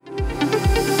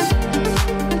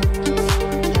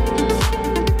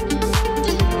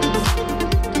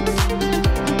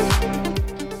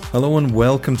Hello and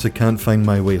welcome to Can't Find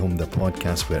My Way Home, the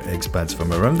podcast where expats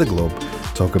from around the globe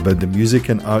talk about the music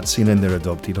and art scene in their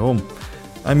adopted home.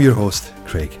 I'm your host,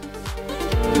 Craig.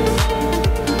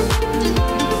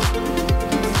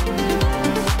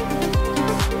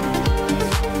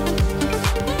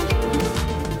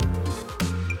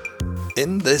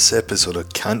 In this episode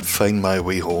of Can't Find My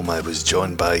Way Home, I was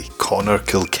joined by Connor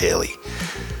Kilkelly.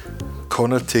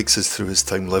 Connor takes us through his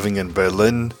time living in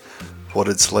Berlin, what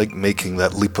it's like making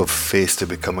that leap of faith to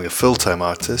becoming a full-time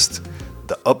artist,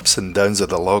 the ups and downs of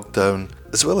the lockdown,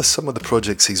 as well as some of the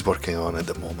projects he's working on at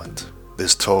the moment.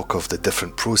 There's talk of the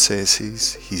different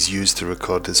processes he's used to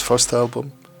record his first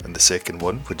album, and the second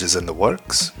one, which is in the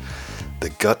works, the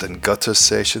Gut and Gutter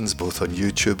sessions, both on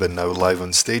YouTube and now live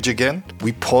on stage again.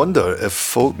 We ponder if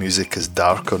folk music is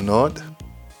dark or not,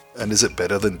 and is it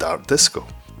better than dark disco?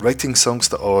 Writing songs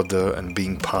to order and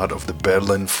being part of the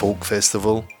Berlin Folk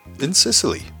Festival in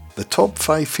Sicily. The top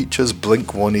 5 features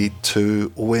Blink-182,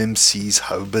 OMC's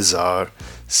How Bizarre,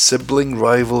 sibling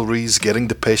rivalries, getting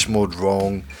Depeche Mode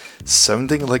wrong,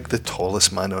 sounding like the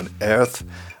tallest man on earth,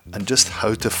 and just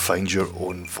how to find your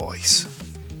own voice.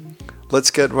 Let's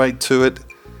get right to it.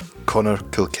 Connor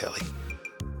Kilkelly.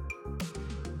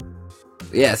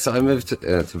 Yeah, so I moved to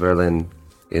Berlin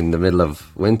in the middle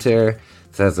of winter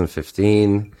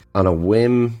 2015 on a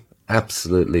whim,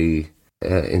 absolutely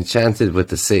enchanted with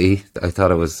the city. I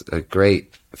thought it was a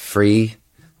great free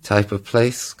type of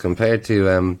place compared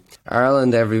to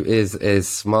Ireland. Is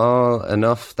small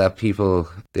enough that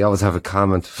they always have a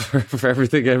comment for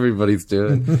everything everybody's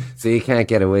doing. So you can't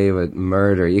get away with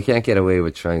murder. You can't get away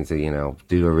with trying to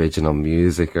do original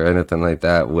music or anything like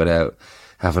that without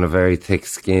having a very thick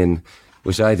skin,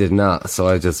 which I did not. So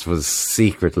I just was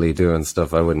secretly doing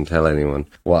stuff. I wouldn't tell anyone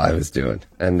what I was doing.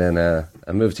 And then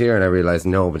I moved here and I realized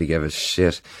nobody gave a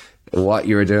shit what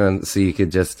you were doing, so you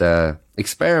could just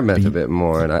experiment a bit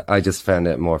more, and I just found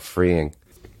it more freeing.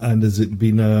 And has it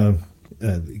been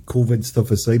COVID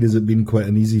stuff aside, has it been quite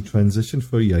an easy transition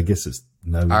for you? I guess it's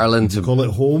now Ireland to call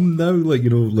it home now, like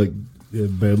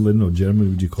Berlin or Germany.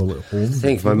 Would you call it home?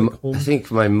 I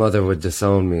think my mother would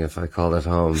disown me if I called it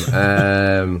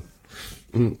home.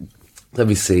 Let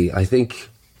me see. I think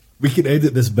we can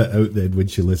edit this bit out then when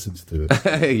she listens to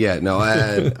it. Yeah, no,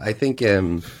 I think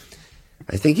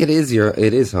it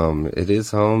is home. It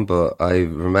is home, but I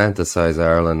romanticize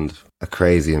Ireland a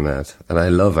crazy amount, and I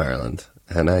love Ireland,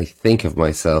 and I think of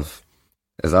myself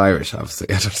as Irish, obviously.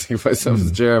 I don't think of myself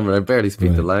as German. I barely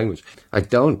speak the language. I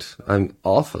don't. I'm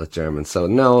awful at German. So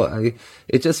no,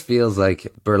 it just feels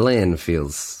like Berlin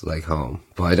feels like home,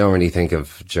 but I don't really think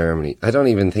of Germany. I don't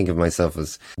even think of myself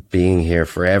as being here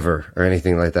forever or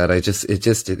anything like that.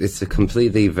 It's a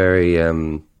completely very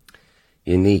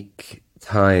unique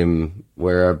time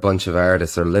where a bunch of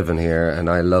artists are living here, and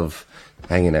I love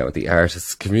hanging out with the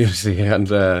artists community,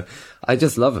 and I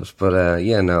just love it. But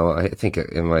I think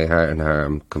in my heart and heart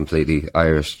I'm completely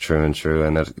Irish through and through,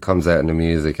 and it comes out in the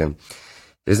music, and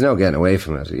there's no getting away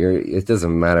from it. It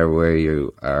doesn't matter where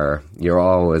you are, you'll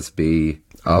always be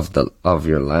of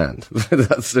your land.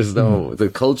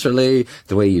 Culturally,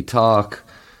 the way you talk,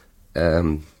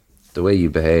 the way you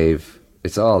behave,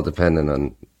 it's all dependent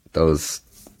on those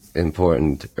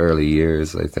important early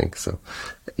years, I think. So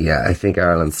yeah, I think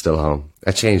Ireland's still home.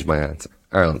 I changed my answer.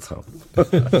 Ireland's home.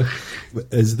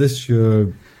 Is this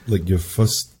your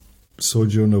first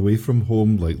sojourn away from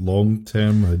home, like long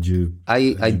term?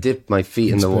 I dipped my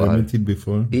feet in the water. Experimented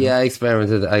before? Yeah, I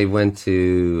experimented. I went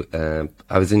to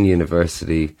I was in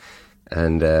university,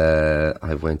 and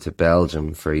I went to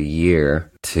Belgium for a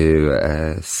year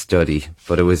to study,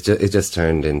 but it just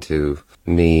turned into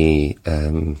me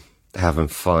having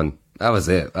fun. That was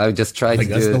it. I just tried to do...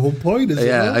 That's the whole point, isn't it?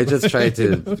 Yeah, I just tried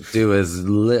to do as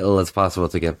little as possible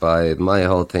to get by. My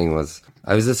whole thing was,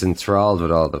 I was just enthralled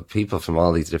with all the people from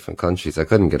all these different countries. I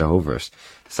couldn't get over it.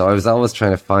 So I was always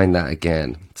trying to find that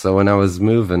again. So when I was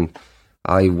moving,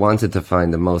 I wanted to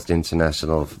find the most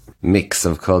international mix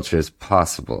of cultures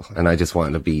possible. And I just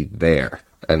wanted to be there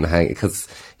and hang... Because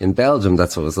in Belgium,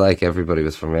 that's what it was like. Everybody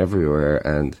was from everywhere,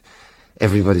 and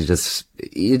everybody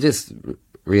you just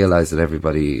realize that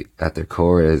everybody at their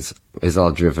core is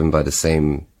all driven by the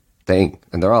same thing,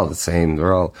 and they're all the same.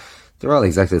 They're all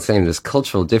exactly the same. There's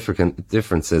cultural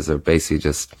differences are basically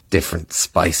just different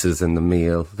spices in the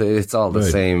meal. It's all the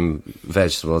same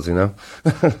vegetables,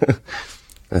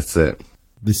 That's it.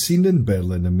 The scene in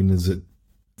Berlin, I mean, is it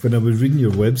When I was reading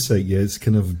your website, yeah, it's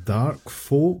kind of dark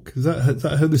folk. Is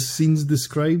that how the scene's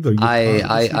described? Are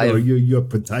you a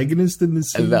protagonist in the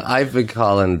scene? I've been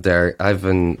calling there. I've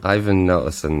been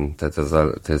noticing that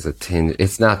there's a tinge.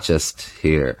 It's not just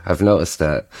here. I've noticed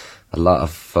that a lot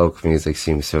of folk music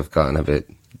seems to have gotten a bit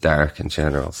dark in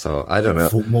general. So I don't know.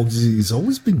 Folk music has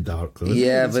always been dark, though.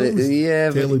 Yeah, but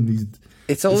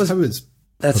it's always how it's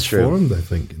that's performed, true. I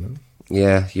think, you know.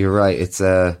 Yeah, you're right. It's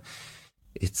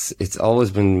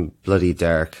always been bloody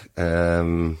dark.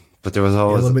 But there was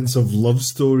always elements of love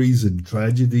stories and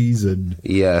tragedies and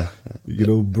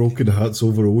broken hearts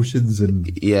over oceans and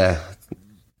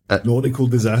nautical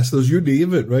disasters. You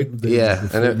name it, right? The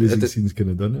folk music scene's kind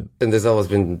of done it. And there's always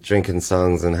been drinking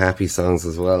songs and happy songs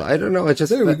as well. I don't know.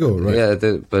 There we go. Right.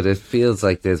 Yeah, but it feels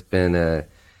like there's been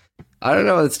I don't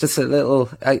know. It's just a little.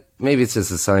 Maybe it's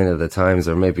just a sign of the times,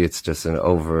 or maybe it's just an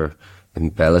over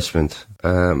embellishment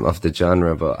of the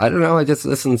genre. But I don't know. I just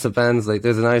listen to bands like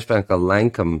there's an Irish band called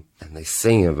Lankum, and they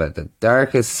sing about the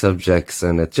darkest subjects,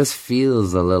 and it just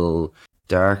feels a little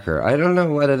darker. I don't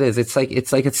know what it is. It's like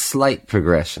a slight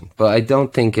progression, but I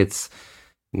don't think it's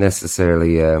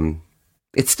necessarily.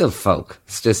 It's still folk.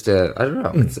 It's just I don't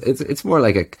know. It's more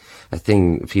like a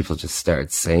thing people just started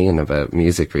saying about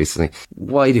music recently.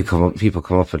 Why do people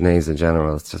come up with names in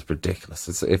general? It's just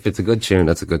ridiculous. If it's a good tune,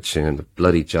 that's a good tune. The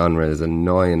bloody genre is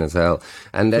annoying as hell.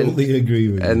 And then totally agree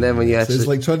with you. And then when you actually, it's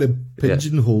like trying to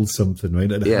pigeonhole something,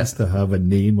 right? And it has to have a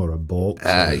name or a box.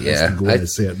 It has to go in a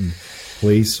certain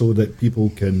place so that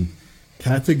people can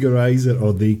categorize it,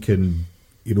 or they can,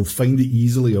 find it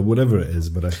easily, or whatever it is.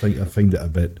 But I find it a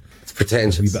bit.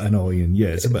 Pretentious. A bit annoying. Yeah,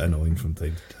 it's a bit annoying from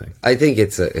time to time. I think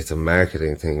it's a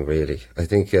marketing thing, really. I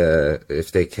think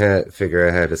if they can't figure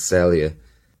out how to sell you,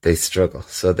 they struggle.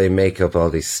 So they make up all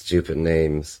these stupid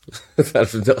names that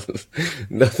have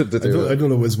nothing to do with it. I don't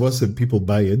know what's worse than people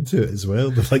buy into it as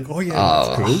well. They're like, oh yeah,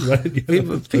 that's cool,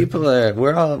 right? People are,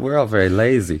 we're all very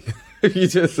lazy.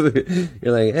 You're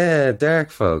like,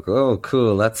 dark folk. Oh,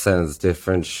 cool. That sounds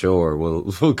different. Sure,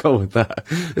 we'll go with that.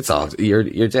 It's all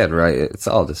you're dead right. It's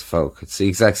all just folk. It's the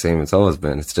exact same it's always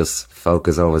been. It's just folk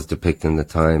is always depicting the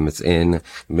time it's in.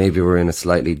 Maybe we're in a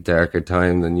slightly darker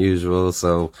time than usual,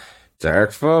 so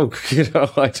dark folk.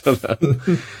 I don't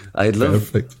know. I'd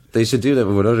love. Perfect. They should do that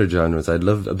with other genres. I'd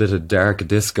love a bit of dark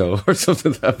disco or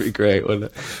something. That'd be great, wouldn't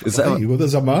it? Well,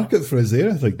 there's a market for us there,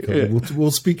 I think. Yeah.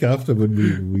 We'll speak after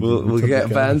when we'll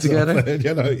get a band together.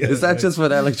 Is that just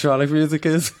what electronic music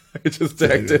is? Just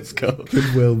dark disco?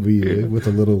 Could well be,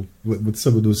 with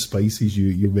some of those spices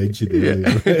you mentioned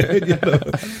earlier.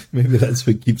 Maybe that's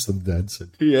what keeps them dancing.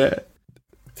 Yeah.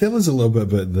 Tell us a little bit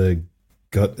about the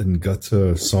Gut and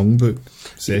Gutter songbook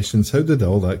sessions. How did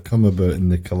all that come about in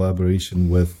the collaboration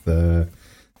with the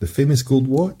Famous Gold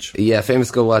Watch? Yeah,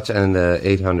 Famous Gold Watch and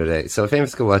 808. So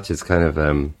Famous Gold Watch is kind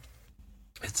of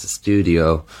it's a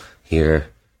studio here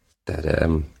that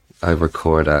I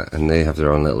record at, and they have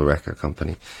their own little record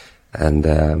company,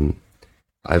 and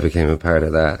I became a part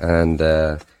of that,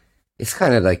 and it's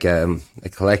kind of like a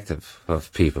collective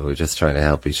of people who are just trying to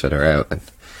help each other out and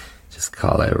just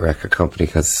call it a record company,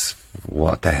 because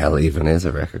what the hell even is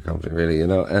a record company, really,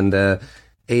 And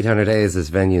 800 A is this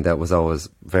venue that was always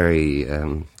very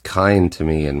kind to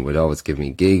me and would always give me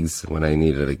gigs when I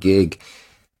needed a gig,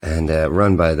 and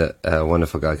run by the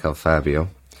wonderful guy called Fabio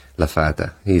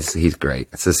Lafata. He's great,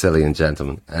 a Sicilian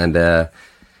gentleman. And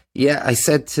I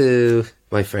said to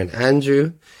my friend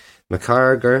Andrew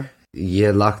McCarger,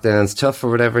 lockdown's tough or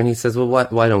whatever, and he says, well,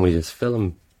 why don't we just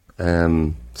film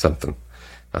something?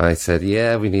 I said,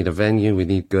 we need a venue, we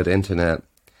need good internet.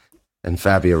 And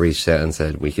Fabio reached out and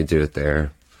said we could do it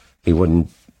there. He wouldn't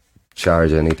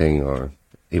charge anything, or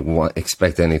he wouldn't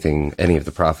expect anything, any of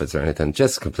the profits or anything,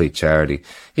 just complete charity.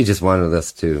 He just wanted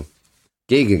us to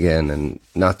gig again and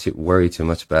not to worry too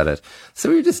much about it. So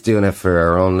we were just doing it for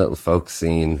our own little folk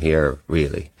scene here,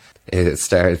 really. It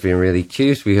started being really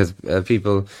cute because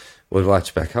people would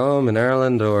watch back home in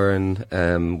Ireland or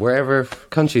in wherever,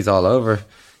 countries all over.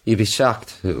 You'd be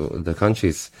shocked the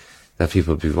countries that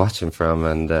people would be watching from,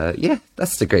 and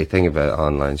that's the great thing about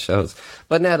online shows.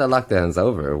 But now that lockdown's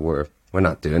over, we're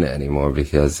not doing it anymore,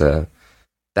 because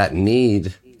that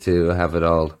need to have it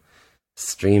all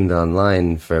streamed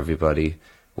online for everybody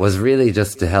was really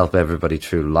just to help everybody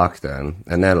through lockdown.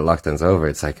 And now that lockdown's over,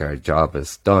 it's like our job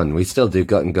is done. We still do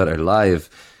Gut and Gutter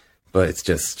live, but it's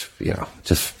just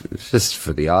just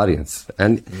for the audience,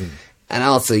 and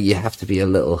also you have to be a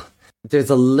little.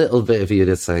 There's a little bit of you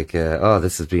that's like,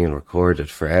 this is being recorded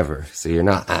forever, so you're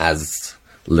not as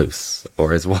loose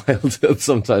or as wild as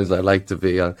sometimes I like to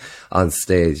be on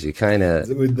stage. You kind of...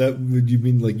 Would you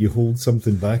mean like you hold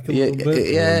something back a little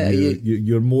bit? Yeah.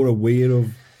 You're more aware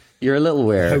of... You're a little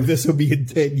aware. How this will be in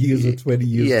 10 years or 20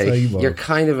 years' time. You're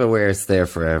kind of aware it's there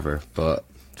forever. But,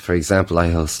 for example, I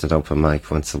host an open mic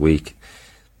once a week,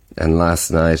 and last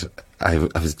night I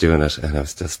was doing it, and I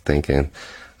was just thinking...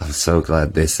 I'm so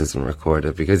glad this isn't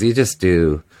recorded, because you just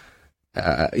do,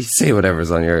 you say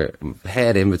whatever's on your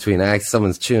head in between acts.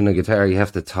 Someone's tuning a guitar, you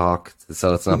have to talk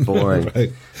so it's not boring.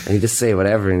 Right. And you just say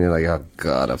whatever, and you're like, oh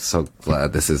God, I'm so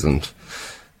glad this isn't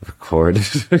recorded,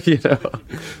 you know.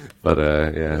 But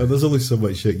yeah, there's only so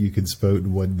much shit you can spout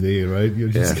in one day, right? You're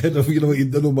just kind of,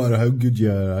 no matter how good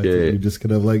you are at it, you're just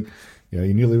kind of like, you're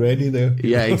nearly ready there.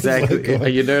 Yeah, exactly. Like, are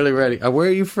you nearly ready? Where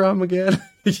are you from again?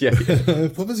 yeah.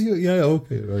 What was you? Yeah,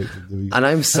 okay, right. And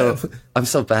I'm so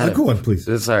bad. Go on,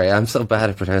 please. Sorry, I'm so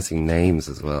bad at pronouncing names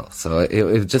as well. So it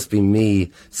would just be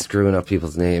me screwing up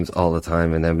people's names all the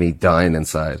time, and then me dying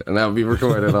inside, and that would be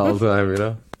recorded all the time, you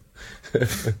know.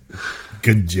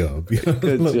 Good job. Good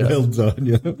job. Well done.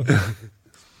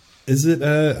 Is it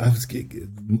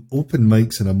open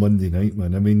mics on a Monday night,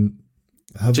 man? I mean,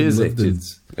 Tuesday.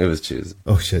 It was Tuesday.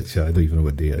 Oh shit! I don't even know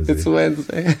what day it is. It's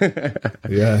Wednesday.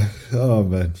 Yeah. Oh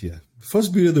man. Yeah.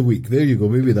 First beer of the week. There you go.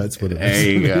 Maybe that's what it is.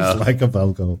 There you go. Lack of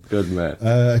alcohol. Good man.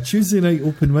 A Tuesday night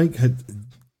open mic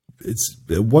it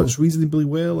works reasonably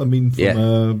well. I mean,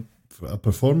 from a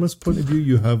performance point of view,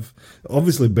 you have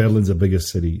obviously Berlin's a bigger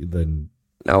city than.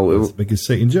 No, it's the biggest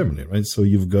city in Germany, right? So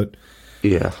you've got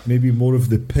maybe more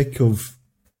of the pick of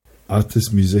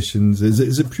artists, musicians.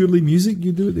 Is it purely music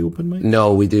you do at the open mic?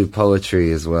 No, we do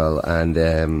poetry as well, and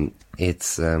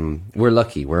it's we're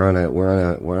lucky. We're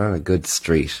on a good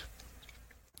street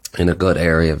in a good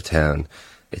area of town.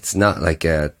 It's not like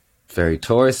a very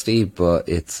touristy, but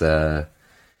it's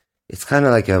kind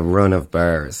of like a run of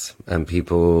bars, and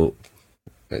people.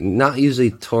 Not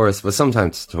usually tourists, but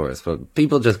sometimes tourists. But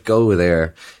people just go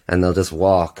there and they'll just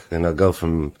walk, and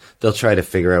they'll try to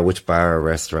figure out which bar or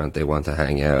restaurant they want to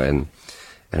hang out in.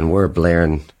 And we're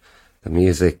blaring the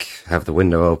music, have the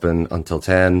window open until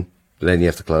 10. Then you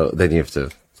have to close. Then you have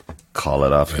to call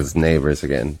it off because neighbors are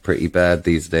getting pretty bad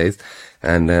these days.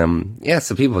 And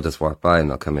so people just walk by and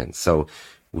they'll come in. So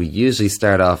we usually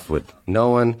start off with no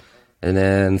one. And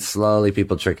then slowly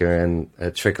people trickle in,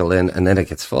 and then it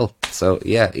gets full. So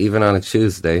yeah, even on a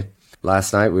Tuesday,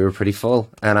 last night we were pretty full,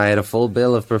 and I had a full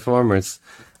bill of performers.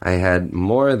 I had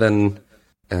more than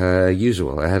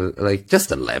usual. I had like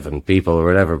just 11 people or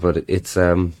whatever, but it's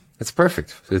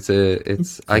perfect.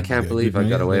 I can't believe I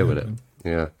got away with it.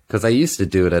 Yeah, because I used to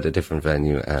do it at a different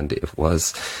venue, and it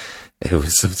was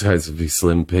sometimes it'd be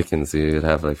slim pickings. You'd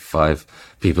have like 5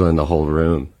 people in the whole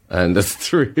room. And there's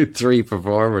three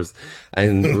performers,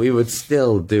 and we would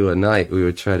still do a night. We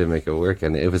would try to make it work,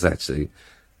 and it was actually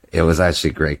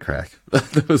great crack.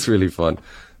 That was really fun.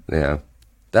 Yeah,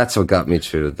 that's what got me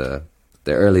through the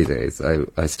early days. I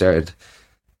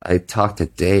talked to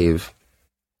Dave,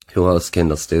 who hosts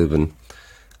Kindle Steuben,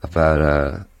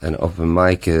 about an open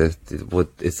mic. Is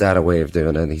that a way of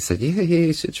doing it? And he said, yeah,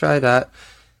 you should try that.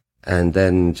 And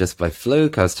then just by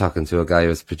fluke, I was talking to a guy who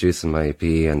was producing my EP,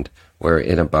 and we're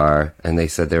in a bar, and they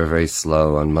said they were very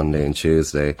slow on Monday and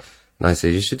Tuesday. And I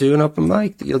said, you should do an open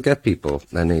mic, you'll get people.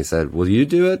 And he said, will you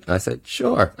do it? I said,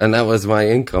 sure. And that was my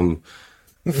income.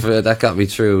 That got me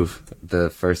through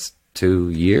the first 2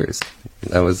 years.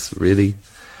 That was really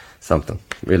something.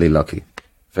 Really lucky.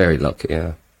 Very lucky,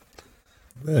 yeah.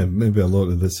 Yeah, maybe a lot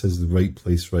of this is the right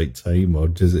place, right time, or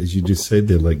just, as you just said,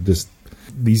 they're like just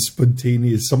these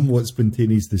somewhat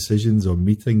spontaneous decisions or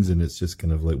meetings, and it's just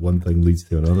kind of like one thing leads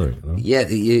to another, you know? Yeah,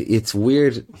 it's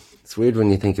weird. It's weird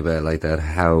when you think about it like that,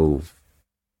 how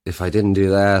if I didn't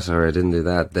do that or I didn't do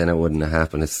that, then it wouldn't have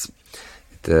happened. It's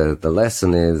the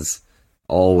lesson is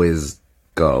always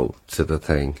go to the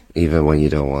thing, even when you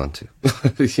don't want to.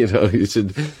 You should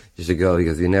go,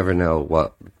 because you never know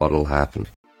what'll happen.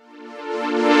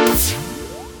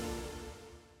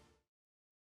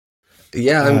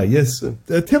 Yeah. Yes.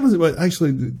 Tell us about,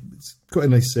 actually, it's quite a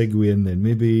nice segue in then.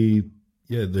 Maybe,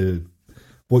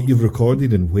 what you've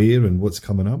recorded and where and what's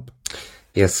coming up.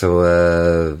 Yeah,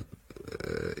 so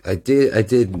I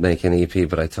did make an EP,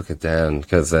 but I took it down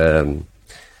because it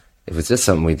was just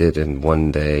something we did in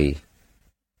one day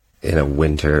in a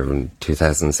winter in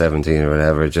 2017 or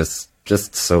whatever, just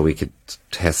so we could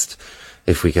test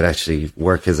if we could actually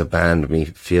work as a band, me,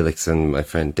 Felix, and my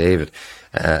friend David,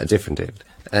 a different David.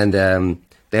 And then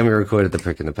we recorded The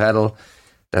Prick in the Pedal.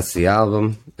 That's the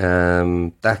album.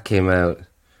 That came out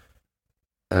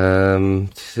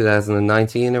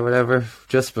 2019 or whatever,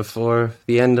 just before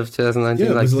the end of 2019,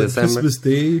 yeah, like December. Christmas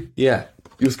Day. Yeah,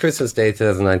 it was Christmas Day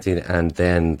 2019, and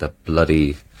then the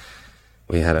bloody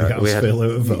we had our we had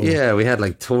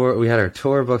our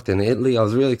tour booked in Italy. I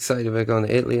was really excited about going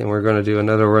to Italy, and we're going to do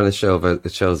another run of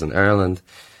shows in Ireland,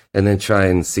 and then try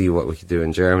and see what we could do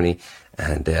in Germany.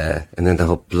 And then the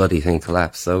whole bloody thing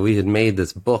collapsed. So we had made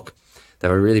this book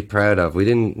that we're really proud of. We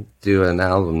didn't do an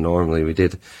album normally. We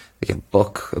did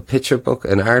like a picture book,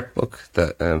 an art book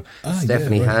that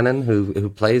Stephanie Hannon, who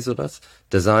plays with us,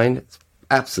 designed. It's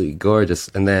absolutely gorgeous.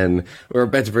 And then we were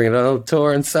about to bring it on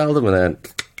tour and sell them, and then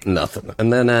nothing.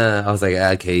 And then I was like,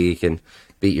 okay, you can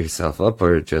beat yourself up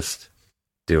or just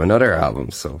do another album.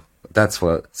 So that's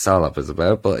what Sol Up is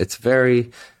about. But it's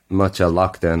very much a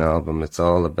lockdown album. It's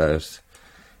all about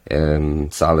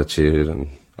solitude and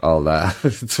all that.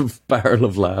 It's a barrel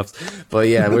of laughs. But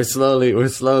yeah, we're slowly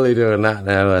doing that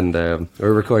now, and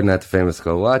we're recording at the Famous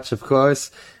Go Watch, of course.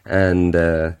 And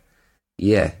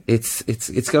yeah, it's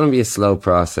going to be a slow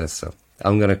process. So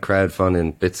I'm going to crowdfund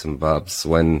in bits and bobs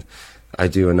when I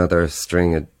do another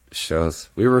string of shows.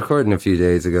 We were recording a few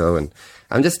days ago, and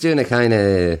I'm just doing it kind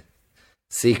of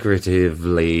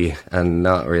secretively and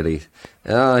not really,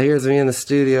 here's me in the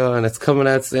studio and it's coming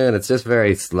out soon. It's just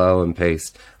very slow and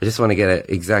paced. I just want to get it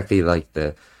exactly like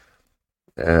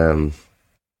I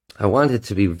want it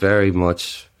to be very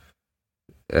much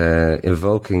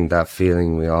evoking that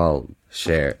feeling we all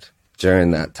shared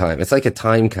during that time. It's like a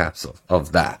time capsule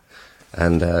of that,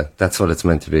 and that's what it's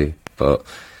meant to be. But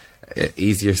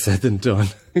easier said than done,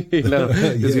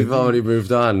 because we've already moved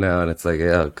on now, and it's like,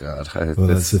 oh god. Well,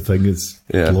 that's the thing, is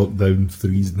Lockdown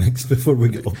 3's next before we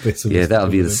get up there. Yeah, that'll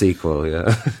be the sequel,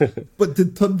 yeah. But to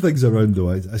turn things around though,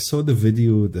 I saw the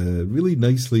video, the really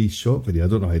nicely shot video. I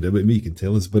don't know how to do it, but maybe you can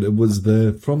tell us, but it was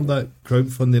from that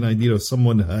crowdfunding idea, or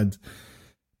someone had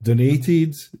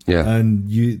donated, and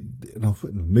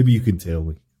maybe you can tell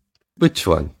me. Which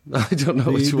one? I don't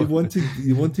know which one.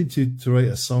 You wanted to write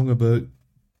a song about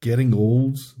getting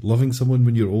old, loving someone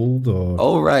when you're old, or...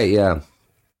 Oh, right, yeah.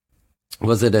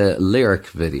 Was it a lyric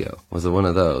video? Was it one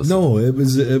of those? No, it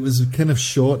was kind of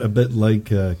short, a bit like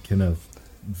a kind of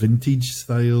vintage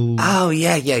style. Oh,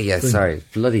 yeah. Thing. Sorry.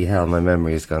 Bloody hell, my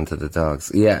memory has gone to the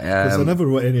dogs. Yeah. Because I never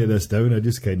wrote any of this down. I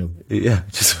just kind of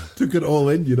just took it all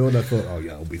in, and I thought, oh,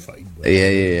 yeah, I'll be fine.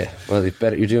 Yeah. Well,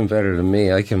 you're doing better than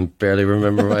me. I can barely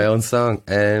remember my own song.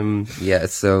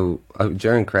 So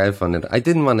during crowdfunding, I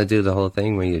didn't want to do the whole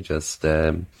thing where you just...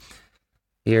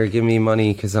 here, give me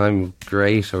money because I'm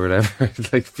great or whatever.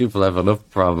 Like, people have enough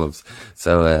problems.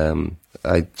 So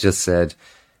I just said,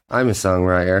 I'm a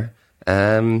songwriter.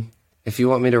 If you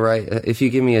want me to write, if you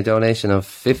give me a donation of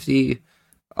 50,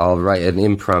 I'll write an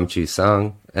impromptu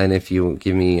song. And if you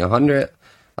give me 100,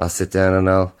 I'll sit down and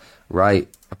I'll write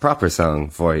a proper song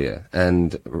for you.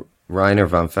 And Reiner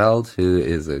van Veld, who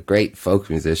is a great folk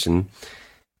musician,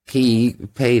 he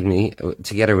paid me,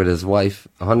 together with his wife,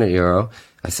 €100.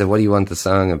 I said, what do you want the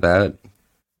song about?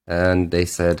 And they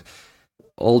said,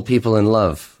 old people in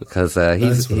love, because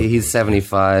he's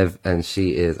 75 and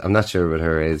she is, I'm not sure what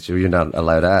her age, you're not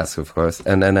allowed to ask, of course.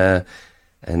 And then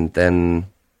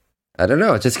I don't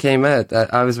know, it just came out.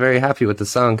 I was very happy with the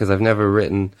song because I've never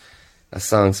written a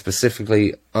song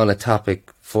specifically on a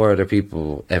topic for other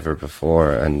people ever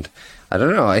before. And I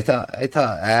don't know, I thought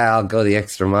I'll go the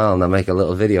extra mile and I'll make a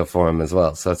little video for him as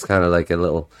well. So it's kind of like a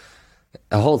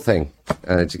whole thing.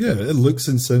 It looks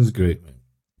and sounds great, man.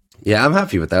 Yeah, I'm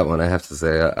happy with that one, I have to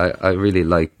say. I really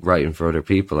like writing for other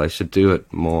people. I should do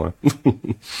it more.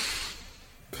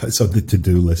 That's on the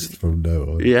to-do list from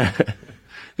now on. Yeah.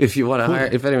 If you want to hire,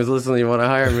 if anyone's listening, you want to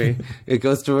hire me, it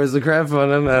goes towards the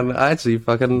crowdfunding, and I actually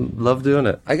fucking love doing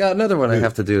it. I got another one I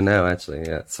have to do now, actually.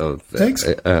 Yeah. So thanks.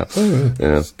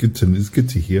 It's good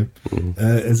to hear. Mm-hmm.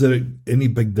 Is there any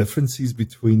big differences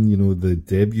between the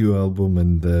debut album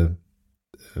and the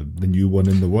new one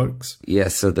in the works? Yeah.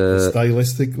 So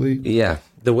stylistically,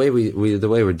 the way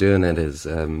we're doing it is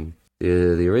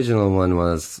the original one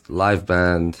was live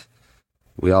band.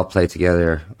 We all play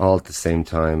together all at the same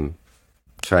time.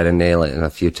 Try to nail it in a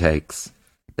few takes.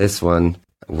 This one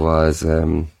was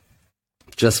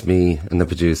just me and the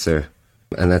producer,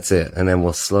 and that's it. And then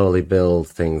we'll slowly build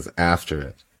things after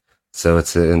it. So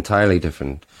it's entirely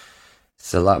different.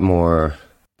 It's a lot more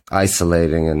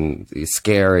isolating and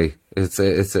scary. It's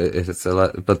a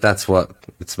lot, but that's what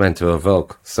it's meant to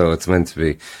evoke. So it's meant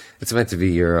to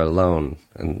be you're alone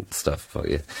and stuff. But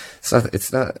yeah,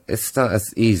 it's not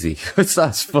as easy. It's not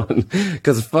as fun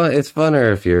because it's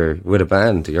funner if you're with a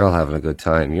band. You're all having a good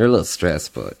time. You're a little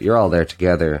stressed, but you're all there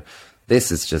together. This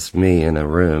is just me in a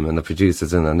room and the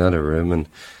producer's in another room,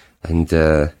 and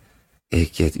you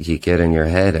get in your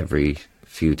head every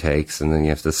few takes, and then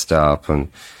you have to stop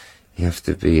and. You have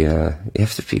to be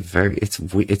very,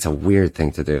 it's a weird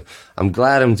thing to do. I'm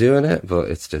glad I'm doing it, but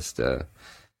it's just,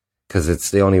 cause it's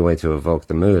the only way to evoke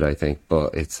the mood, I think.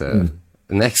 But it's, the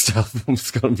next album's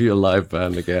going to be a live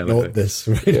band again. Not this,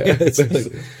 right? Yeah,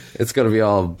 it's going to be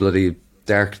all bloody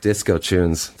dark disco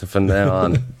tunes from now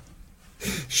on.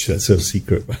 That's our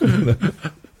secret.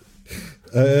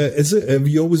 Have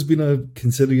you always been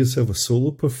consider yourself a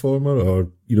solo performer, or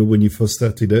when you first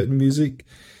started out in music,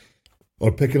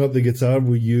 or picking up the guitar?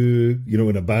 Were you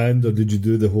in a band, or did you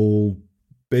do the whole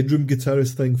bedroom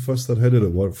guitarist thing first, or how did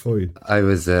it work for you? I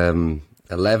was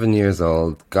 11 years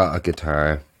old, got a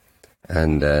guitar,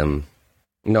 and I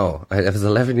was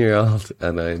 11-year-old,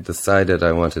 and I decided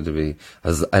I wanted to be.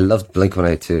 I loved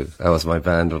Blink-182. That was my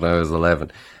band when I was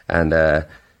 11, and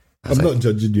I'm not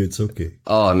judging you. It's okay.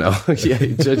 Oh no, yeah,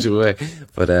 you judge away.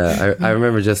 But I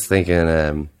remember just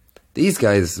thinking, these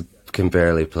guys can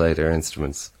barely play their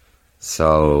instruments,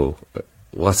 so.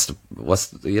 What's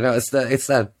it's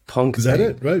that punk. Is that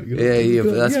thing. it? Right?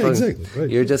 That's punk. Exactly. Right.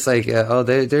 You're just like,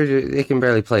 they can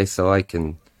barely play, so I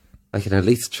can at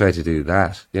least try to do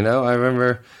that. I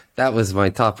remember that was my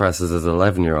thought process as an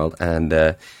 11-year-old,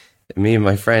 and me and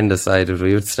my friend decided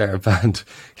we would start a band.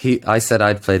 I said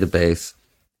I'd play the bass.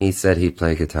 He said he'd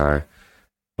play guitar.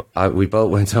 We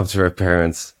both went up to our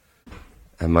parents,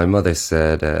 and my mother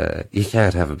said, "You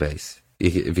can't have a bass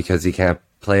because you can't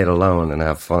play it alone and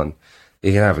have fun.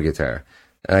 You can have a guitar."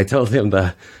 And I told him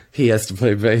that he has to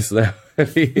play bass now.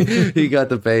 he got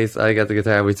the bass, I got the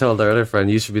guitar. We told our other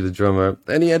friend, "You should be the drummer."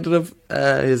 And he ended up,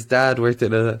 his dad worked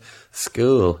in a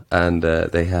school, and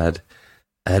they had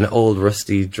an old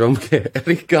rusty drum kit, and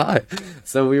he got it.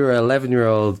 So we were an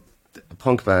 11-year-old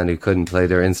punk band who couldn't play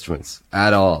their instruments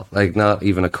at all, like not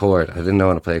even a chord. I didn't know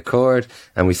how to play a chord,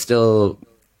 and we still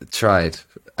tried,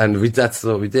 and that's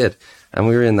what we did. And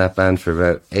we were in that band for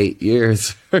about 8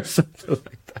 years or something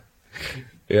like that.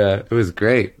 Yeah, it was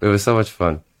great. It was so much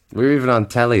fun. We were even on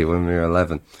telly when we were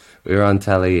 11. We were on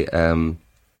telly.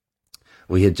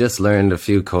 We had just learned a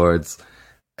few chords,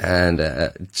 and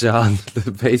John,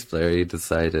 the bass player, he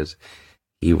decided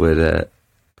he would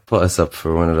put us up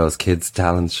for one of those kids'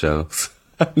 talent shows.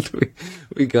 And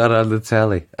we got on the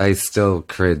telly. I still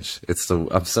cringe.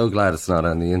 I'm so glad it's not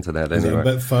on the internet anymore. Is it a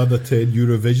bit Father Ted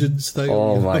Eurovision style?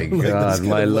 Oh my God,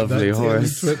 My Lovely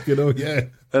Horse. Trip, yeah.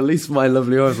 At least My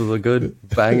Lovely Horse was a good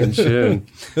banging tune.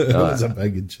 That was a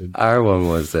banging tune. Our one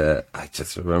was, I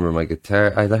just remember my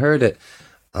guitar. I heard it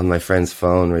on my friend's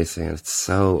phone recently, and it's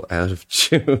so out of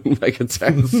tune. My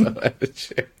guitar's so out of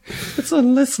tune. It's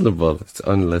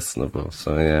unlistenable.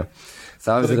 So yeah.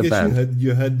 So I was in a band.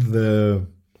 You had the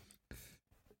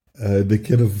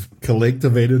kind of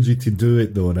collective energy to do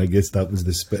it, though, and I guess that was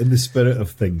in the spirit of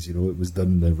things. It was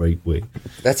done the right way.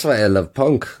 That's why I love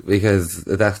punk, because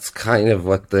that's kind of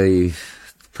what they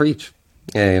preach.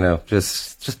 Yeah,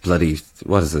 just bloody,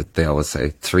 what is it they always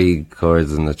say? 3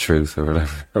 chords and the truth, or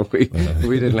whatever.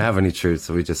 We didn't have any truth,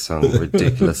 so we just sung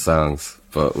ridiculous songs,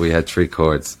 but we had 3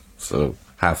 chords, so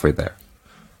halfway there.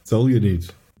 That's all you need.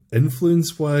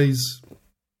 Influence-wise,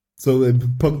 so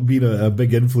punk being a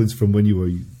big influence from when you were,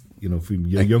 from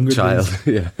your younger child,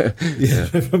 days. Yeah.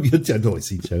 From your child. No, I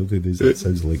see childhood days. That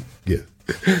sounds like,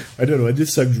 I don't know. It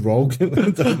just sounds wrong. I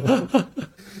don't know.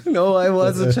 No, I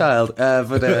was a child,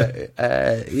 but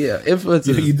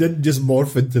influences. You didn't just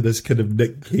morph into this kind of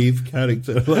Nick Cave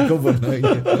character like overnight.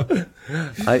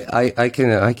 I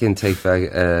can take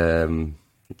back. I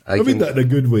mean that in a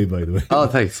good way, by the way. Oh,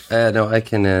 thanks. No, I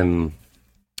can.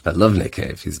 I love Nick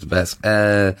Cave. He's the best.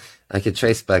 I could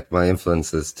trace back my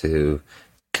influences to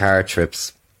car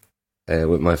trips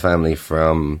with my family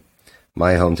from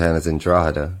my hometown is in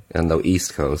Drogheda on the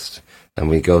East Coast, and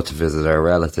we go to visit our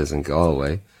relatives in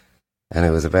Galway. And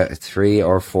it was about a 3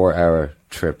 or 4 hour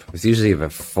trip. It was usually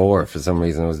about 4 for some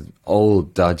reason. It was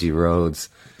old, dodgy roads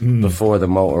before the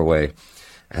motorway.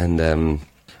 And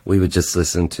we would just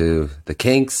listen to The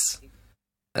Kinks,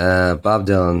 Bob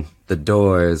Dylan, The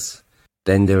Doors.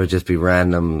 Then there would just be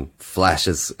random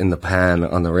flashes in the pan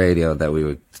on the radio that we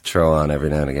would throw on every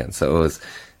now and again. So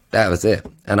that was it.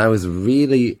 And I was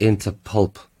really into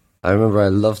Pulp. I remember I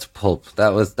loved Pulp.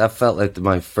 That felt like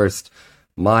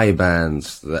my band,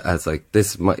 as like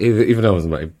this, even though it was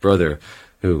my brother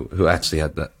who actually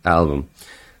had the album,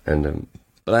 and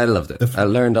but I loved it. I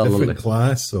learned all different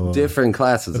classes. I think Different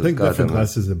Class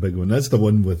is a big one. That's the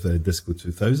one with Disco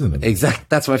 2000. Exactly.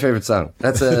 That's my favorite song.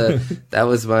 That's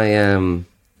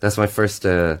that's my first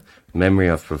memory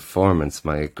of performance.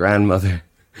 My grandmother,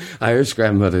 Irish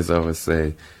grandmothers, always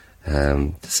say,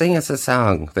 "Sing us a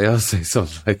song." They always say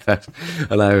something like that.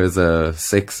 And I was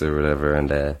 6 or whatever,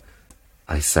 and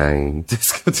I sang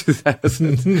Disco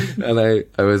 2000, and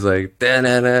I was like,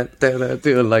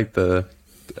 doing like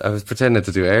I was pretending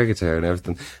to do air guitar and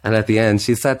everything. And at the end,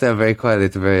 she sat down very quietly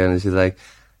at the very end, and she's like,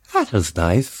 "That was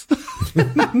nice."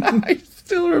 I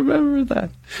still remember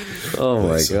that. Oh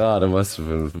my God, it must have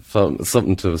been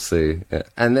something to see. Yeah.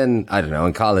 And then, I don't know,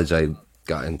 in college I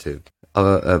got into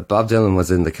Bob Dylan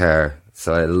was in the car,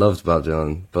 so I loved Bob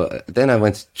Dylan. But then I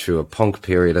went through a punk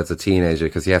period as a teenager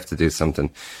because you have to do something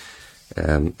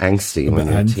angsty when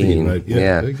you're a teen. Right?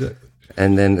 Yeah. Exactly.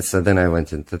 And then I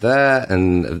went into that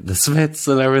and the Smiths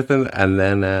and everything. And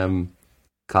then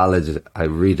college, I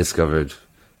rediscovered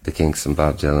the Kinks and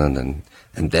Bob Dylan.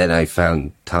 And then I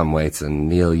found Tom Waits and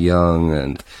Neil Young,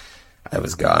 and I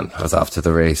was gone. I was off to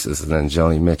the races. And then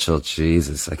Joni Mitchell,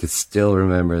 Jesus. I could still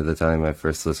remember the time I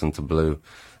first listened to Blue.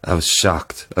 I was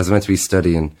shocked. I was meant to be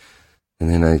studying. And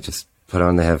then I just put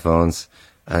on the headphones.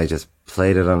 I just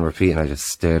played it on repeat, and I just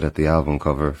stared at the album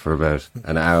cover for about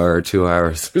an hour or 2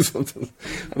 hours or something.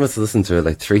 I must have listened to it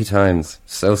like 3 times.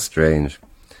 So strange.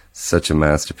 Such a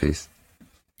masterpiece.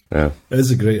 Yeah. It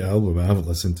is a great album. I haven't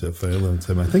listened to it for a long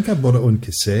time. I think I bought it on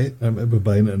cassette. I remember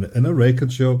buying it in a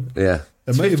record shop. Yeah.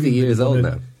 It's 50 years old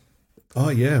now. Oh,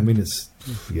 yeah. I mean,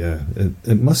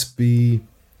 it must be...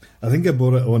 I think I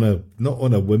bought it not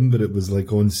on a whim, but it was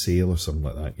like on sale or something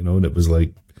like that, and it was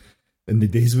like in the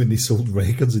days when they sold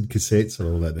records and cassettes and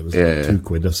all that, it was like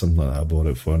 £2 or something like that I bought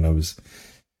it for, and I was,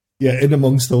 in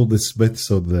amongst all the Smiths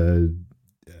or the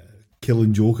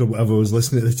Killing Joke or whatever I was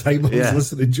listening at the time, I was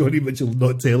listening to Joni Mitchell,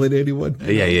 not telling anyone.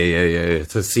 Yeah.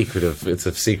 It's a secretive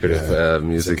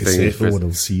music thing. No one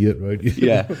will see it, right?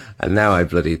 Yeah, and now I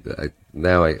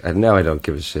don't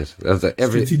give a shit.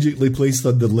 Strategically placed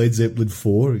under Led Zeppelin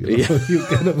 4. You're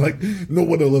kind of like, no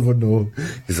one will ever know.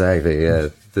 Exactly, yeah.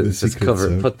 Just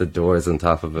put the Doors on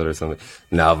top of it or something.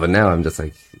 No, but now I'm just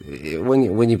like,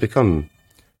 when you become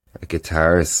a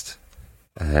guitarist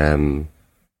who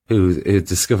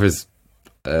discovers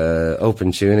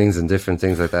open tunings and different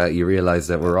things like that, you realise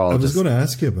that we're all... I was going to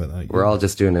ask you about that. We're all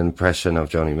just doing an impression of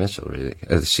Joni Mitchell, really.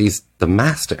 She's the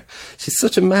master. She's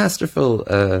such a masterful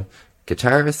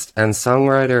guitarist and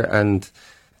songwriter and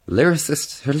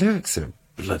lyricist. Her lyrics are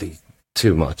bloody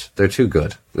too much. They're too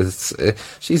good.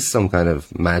 She's some kind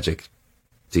of magic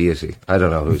deity. I don't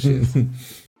know who she is.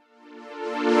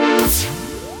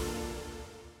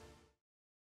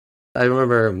 I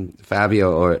remember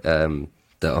Fabio, or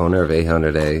the owner of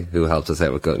 800A, who helped us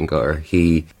out with Gut and Gutter.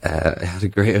 He had a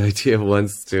great idea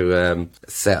once to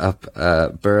set up a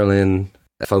Berlin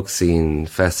folk scene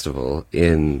festival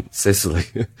in Sicily.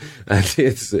 And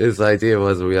his idea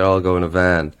was we'd all go in a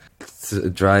van to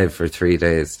drive for 3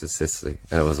 days to Sicily.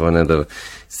 And it was one of the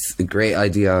great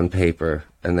idea on paper.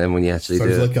 And then when you actually did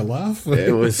it... Sounds like a laugh.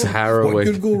 It was harrowing. What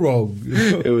could go wrong?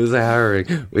 It was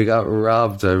harrowing. We got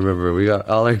robbed, I remember. We got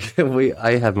all our...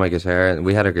 I had my guitar, and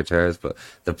we had our guitars, but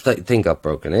the thing got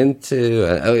broken into.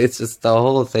 And it's just... The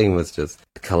whole thing was just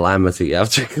calamity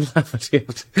after calamity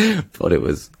after... But it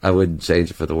was... I wouldn't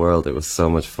change it for the world. It was so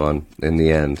much fun in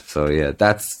the end. So yeah,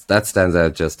 that stands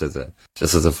out just as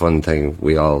a fun thing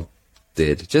we all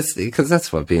did, just because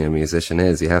that's what being a musician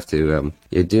is. You have to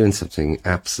you're doing something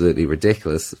absolutely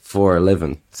ridiculous for a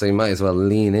living, so you might as well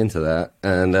lean into that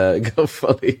and go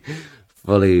fully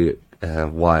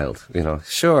wild.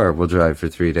 Sure, we'll drive for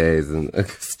 3 days and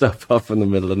stop off in the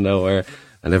middle of nowhere,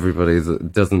 and everybody's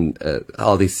doesn't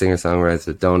all these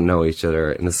singer-songwriters don't know each other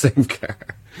in the same car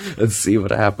and see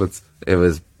what happens. It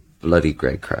was bloody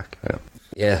great crack.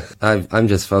 Yeah, I'm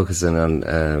just focusing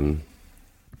on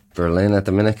Berlin at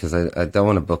the minute, because I don't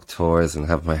want to book tours and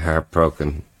have my heart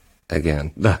broken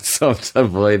again. That's what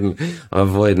I'm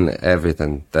avoiding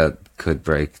everything that could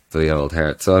break the old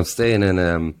heart. So I'm staying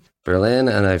in Berlin,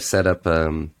 and I've set up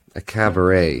a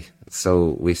cabaret.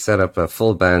 So we set up a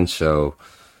full band show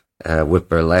with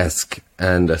burlesque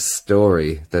and a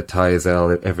story that ties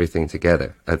everything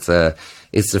together. It's the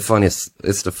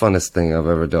funnest thing I've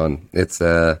ever done.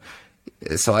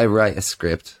 So I write a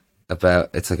script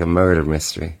about, it's like a murder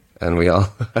mystery, and we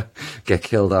all get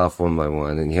killed off one by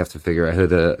one, and you have to figure out who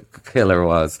the killer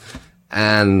was.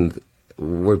 And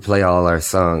we play all our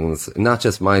songs, not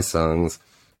just my songs.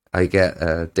 I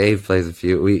get Dave plays a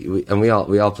few. We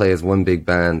all play as one big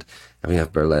band, and we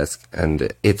have burlesque,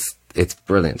 and it's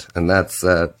brilliant. And that's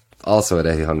also at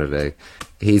 800A.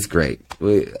 He's great.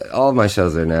 All my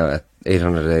shows are now at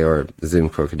 800A or Zoom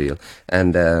Crocodile,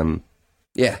 and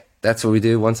yeah. That's what we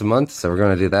do once a month, so we're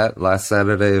going to do that last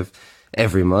Saturday of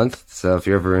every month. So if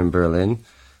you're ever in Berlin,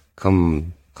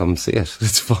 come see it.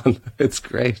 It's fun. It's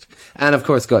great. And of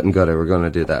course, Gut and Gutter, we're going to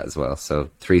do that as well.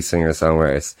 So 3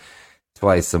 singer-songwriters,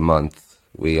 twice a month,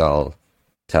 we all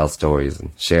tell stories and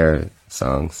share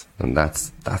songs. And that's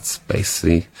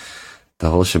basically the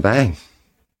whole shebang.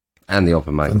 And the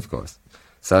open mic, of course.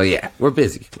 So yeah, we're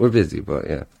busy, but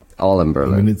yeah. All in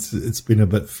Berlin. I mean, it's been a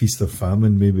bit feast or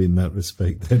famine, maybe, in that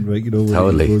respect, then, right?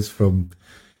 Totally. It goes from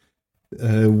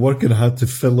working hard to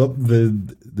fill up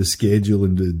the schedule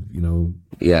and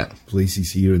the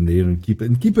places here and there, and keep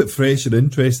it fresh and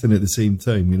interesting at the same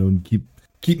time, and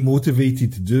keep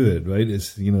motivated to do it, right?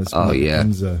 It's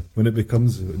when it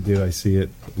becomes, dare I say it,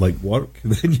 like work,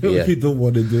 then you don't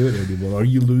want to do it anymore, or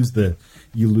you lose the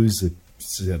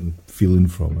certain feeling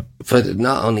from it. But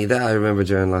not only that, I remember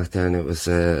during lockdown it was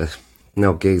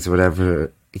no gigs or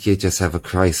whatever. You just have a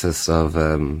crisis of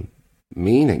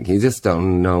meaning. You just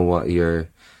don't know what you're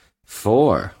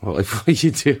for, what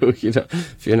you do.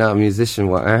 If you're not a musician,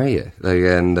 what are you?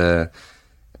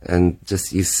 And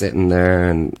just you sitting there,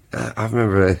 and I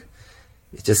remember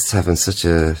just having such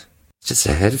a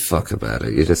head fuck about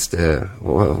it. You just how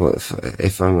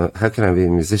can I be a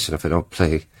musician if I don't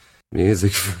play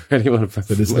music for anyone apart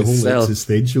from myself? It's the whole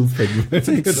existential thing. It's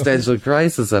an existential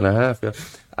crisis and a half.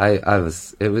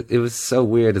 It was so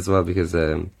weird as well, because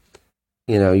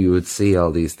you would see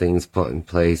all these things put in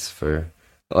place for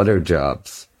other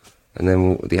jobs, and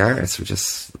then the artists were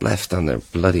just left on their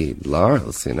bloody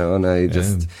laurels, and I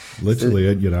just literally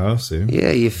at your arse.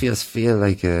 Yeah, you feel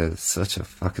like such a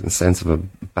fucking sense of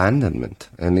abandonment,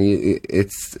 and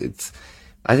it's.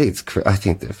 I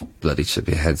think there bloody should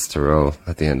be heads to roll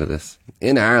at the end of this.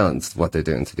 In Ireland, what they're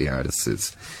doing to the artists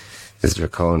is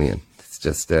draconian. It's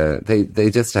just they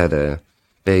just had a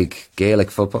big Gaelic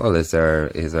football is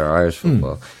our Irish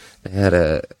football. They had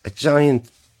a giant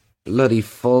bloody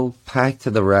full packed to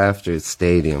the rafters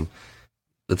stadium.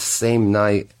 The same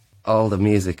night, all the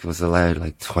music was allowed,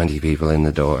 like 20 people in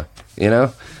the door.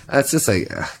 It's just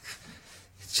like.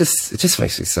 It just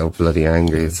makes me so bloody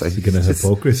angry. It's like speaking of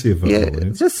hypocrisy of it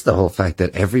all, just the whole fact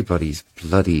that everybody's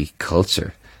bloody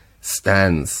culture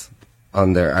stands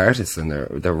on their artists and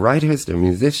their writers, their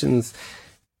musicians.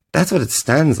 That's what it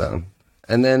stands on,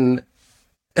 and then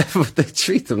they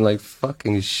treat them like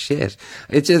fucking shit.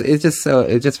 It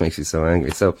just makes me so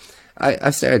angry. So I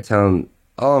started telling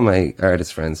all my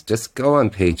artist friends, just go on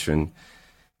Patreon.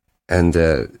 And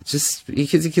just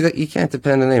because you can't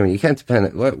depend on anyone, you can't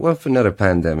depend. What if another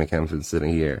pandemic happens in a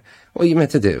year? What are you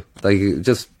meant to do? Like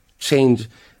just change?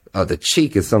 The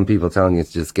cheek of some people telling you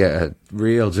to just get a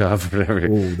real job or whatever.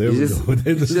 Oh, there we go. You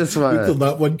just want until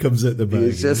that one comes out the bag.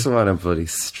 You just want to bloody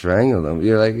strangle them.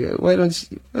 You're like, why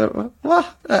don't you?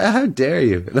 What? How dare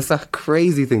you? That's a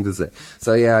crazy thing to say.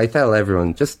 So yeah, I tell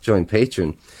everyone, just join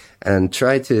Patreon and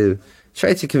try to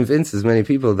convince as many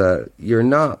people that you're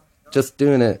not just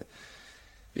doing it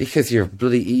because you're a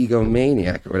bloody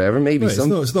egomaniac or whatever. Maybe it's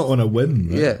not on a whim.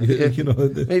 Right?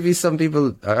 Yeah. Maybe some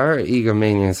people are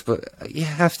egomaniacs, but you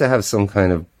have to have some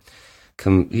kind of.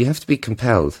 You have to be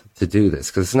compelled to do this,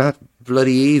 because it's not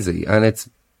bloody easy and it's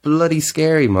bloody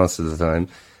scary most of the time.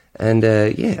 And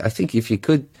I think if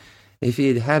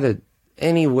you'd had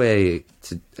any way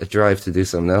to a drive to do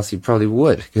something else, you probably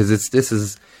would, because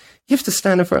you have to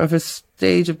stand in front of a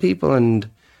stage of people and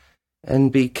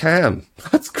be calm.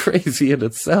 That's crazy in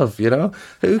itself,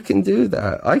 Who can do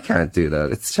that? I can't do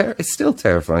that. It's still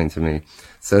terrifying to me.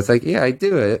 So it's like, I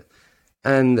do it,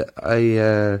 and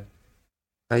I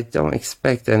don't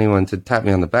expect anyone to tap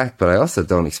me on the back, but I also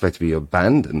don't expect to be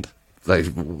abandoned. Like,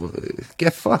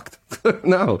 get fucked.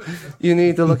 No, you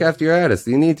need to look after your artist.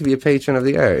 You need to be a patron of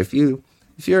the art. If you're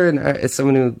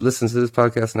someone who listens to this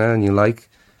podcast now and you like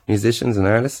musicians and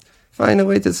artists, find a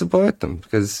way to support them,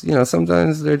 because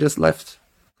sometimes they're just left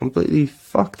completely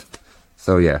fucked.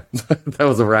 So yeah, that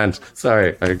was a rant.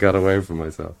 Sorry, I got away from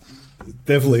myself.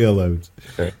 Definitely allowed.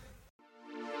 Okay.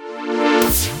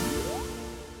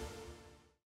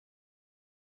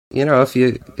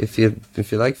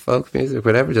 If you like folk music,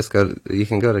 whatever, you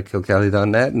can go to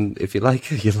kilkelly.net, and if you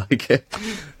like it, you like it.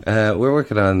 We're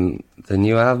working on the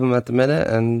new album at the minute,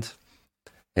 and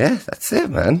yeah, that's it,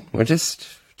 man. We're just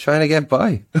trying to get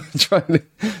by, trying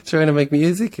to make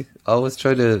music. Always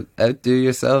try to outdo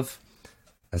yourself.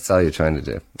 That's all you're trying to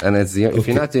do. And if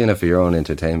you're not doing it for your own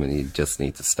entertainment, you just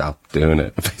need to stop doing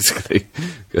it, basically,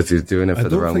 because you're doing it for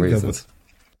the wrong reasons.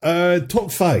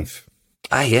 Top 5.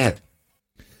 Yeah.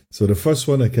 So the first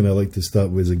one I kind of like to start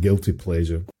with is a guilty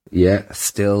pleasure. Yeah,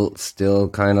 still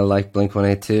kind of like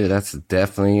Blink-182. That's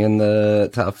definitely in the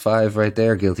top 5 right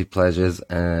there, guilty pleasures.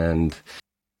 And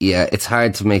yeah, it's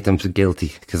hard to make them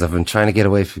guilty, because I've been trying to get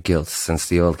away from guilt since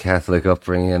the old Catholic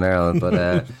upbringing in Ireland.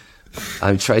 But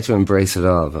I've tried to embrace it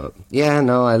all. But yeah,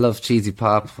 no, I love cheesy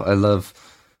pop. I love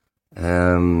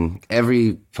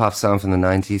every pop song from the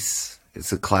 90s.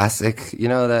 It's a classic. You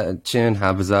know that tune,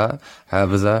 Habazah?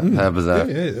 Habazah.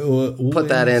 Yeah. Put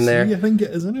that in there. I think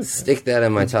it is, isn't it? Stick that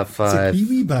in my top 5. It's a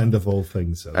Kiwi band of all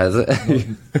things. So. Is it?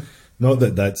 Not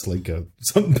that that's like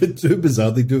something too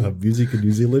bizarre. They do have music in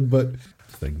New Zealand, but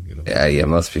thing, you know. Yeah.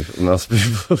 Most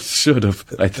people should have.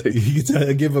 I think.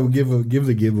 give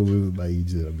the game away with my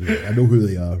age. I know who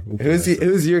they are.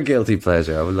 Who's your guilty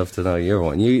pleasure? I would love to know your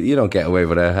one. You don't get away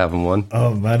without having one.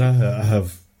 Oh man, I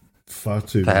have far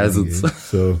too thousands. Many,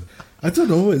 so I don't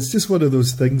know. It's just one of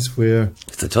those things where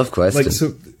it's a tough question.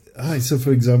 Like so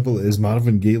for example, is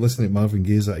Marvin Gaye, listening to Marvin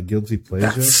Gaye, is that a guilty pleasure?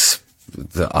 That's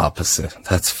the opposite.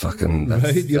 That's fucking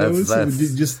right. You know, it's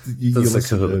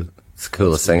the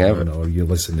coolest thing ever. Or you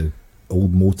listen to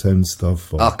old Motown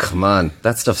stuff. Oh come on,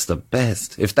 that stuff's the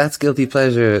best. If that's guilty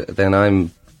pleasure, then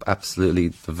I'm absolutely.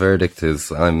 The verdict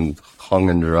is I'm hung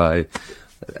and dry.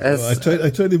 I try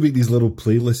to make these little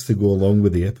playlists to go along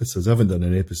with the episodes. I haven't done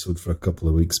an episode for a couple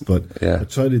of weeks, but I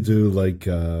try to do like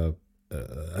a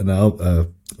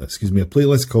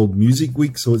playlist called Music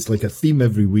Week. So it's like a theme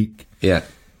every week. Yeah.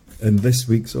 And this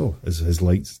week's his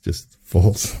lights just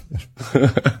falls.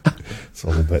 It's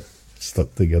all a bit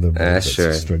stuck together.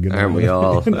 Sure. Aren't we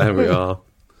all? Aren't we all?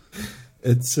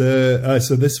 It's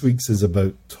so this week's is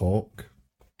about talk.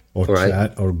 Or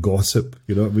chat or gossip,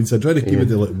 you know what I mean? So I try to keep it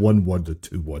to like 1 word or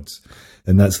 2 words.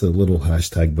 And that's the little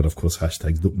hashtag, but of course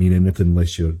hashtags don't mean anything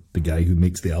unless you're the guy who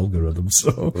makes the algorithm.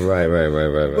 So Right.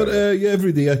 But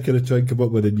every day I kind of try and come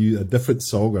up with a different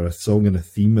song or a song and a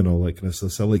theme and all that kind of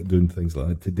stuff. So I like doing things like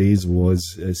that. Today's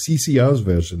was CCR's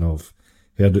version of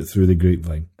Heard It Through the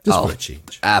Grapevine. Just for a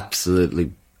change.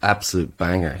 Absolute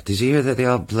banger. Did you hear that they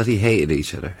all bloody hated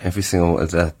each other? Every single one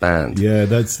of that band. Yeah,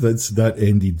 that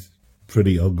ended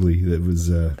pretty ugly. It was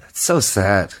it's so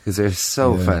sad because they're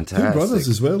so fantastic. 2 brothers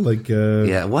as well, like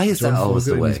why is John that always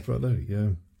Fogerty the way? And his brother,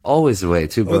 always the way.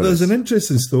 2 brothers. There's an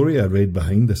interesting story I read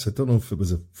behind this. I don't know if it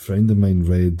was a friend of mine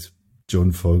read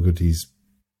John Fogerty's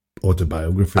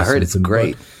autobiography. I heard it's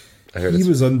great. He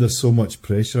was under so much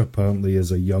pressure apparently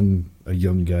as a young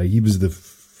guy. He was the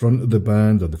front of the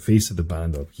band or the face of the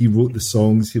band, or he wrote the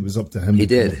songs. It was up to him. He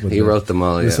did. He wrote them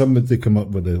all. Somebody to come up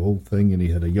with the whole thing, and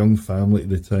he had a young family at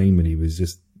the time, and he was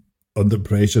just under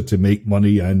pressure to make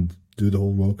money and do the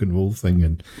whole rock and roll thing.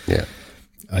 And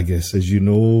I guess, as you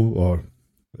know, or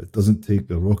it doesn't take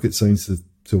a rocket science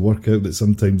to work out that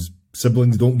sometimes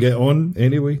siblings don't get on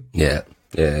anyway. Yeah.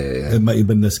 It might have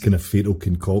been this kind of fatal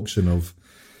concoction of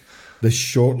this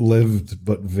short-lived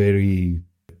but very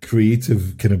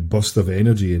creative kind of burst of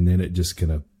energy, and then it just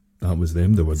kind of, that was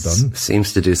them, they were done.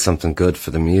 Seems to do something good for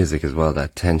the music as well,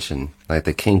 that tension. Like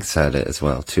the Kinks had it as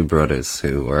well, 2 brothers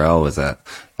who were always at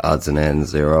odds and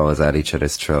ends. They were always at each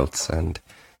other's throats, and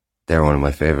they're one of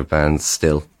my favourite bands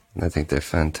still. I think they're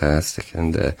fantastic,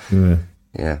 and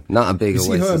not a big Oasis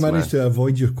see how I managed to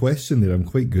avoid your question there? I'm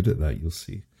quite good at that, you'll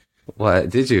see. What,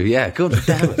 did you? Yeah, good,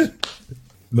 damn it.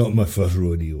 Not my first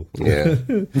rodeo. Yeah.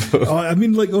 I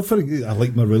mean, like, I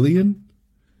like Marillion.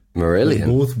 Marillion? Like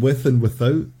both with and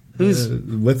without.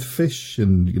 With Fish,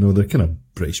 and, you know, they're kind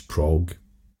of British prog.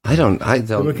 I don't.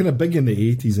 They were kind of big in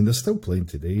the 80s, and they're still playing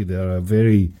today. They're a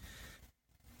very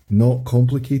not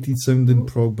complicated sounding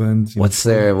prog band. What's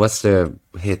their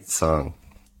hit song?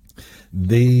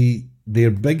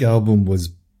 Their big album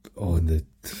was in the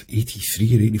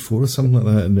 83 or 84 or something like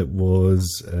that, and it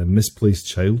was Misplaced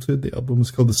Childhood. The album was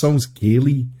called. The song's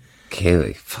Kaylee.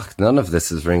 Fuck, none of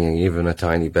this is ringing even a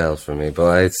tiny bell for me,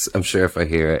 but I'm sure if I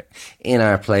hear it in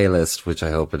our playlist, which I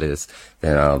hope it is,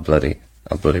 then I'll bloody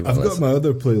I've got my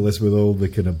other playlist with all the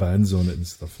kind of bands on it and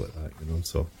stuff like that, you know,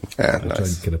 so I try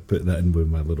and kind of put that in with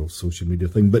my little social media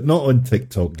thing, but not on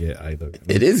TikTok yet either. You know?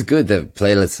 It is good that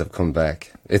playlists have come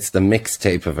back. It's the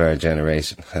mixtape of our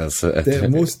generation.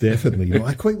 Most definitely. You know,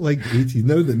 I quite like 80s.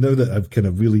 Now that I've kind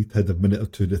of really had a minute or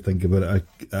two to think about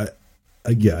it,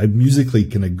 I musically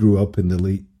kind of grew up in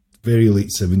the very late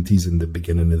 70s and the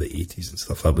beginning of the 80s and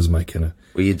stuff. That was my kind of...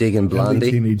 Were you digging Blondie?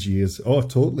 Teenage years. Oh,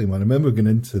 totally, man. I remember going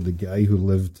into the guy who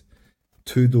lived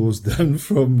 2 doors down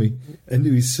from me,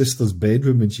 into his sister's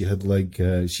bedroom, and she had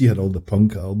she had all the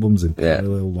punk albums and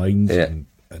Parallel Lines and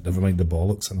Never Mind the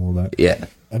Bollocks and all that. Yeah.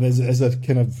 And as a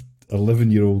kind of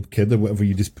 11-year-old kid or whatever,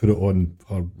 you just put it on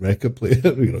her record player.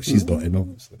 You know, she's not in,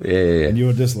 obviously. Yeah. And you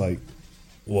were just like,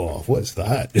 whoa, what's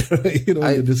that? You know,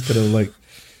 you're just kind of like...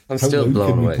 I'm still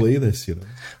blown away. Play this, you know?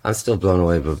 I'm still blown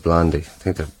away by Blondie. I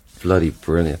think they're bloody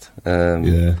brilliant.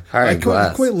 I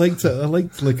quite liked it. I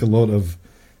liked like a lot of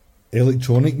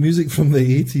electronic music from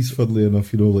the 80s, funnily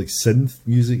enough, you know, like synth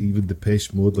music, even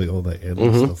Depeche Mode, like all that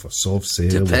early stuff, or Soft Cell.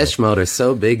 Depeche Mode are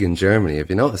so big in Germany, have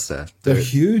you noticed that? They're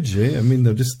huge, eh? I mean,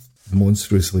 they're just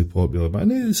monstrously popular, man.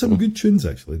 There's some good tunes,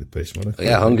 actually, Depeche Mode.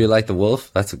 Yeah, Hungry Like the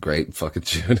Wolf. That's a great fucking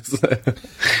tune, isn't it?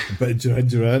 But Duran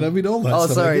Duran, I mean, all that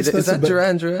stuff. Oh, sorry, is that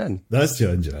Duran Duran? That's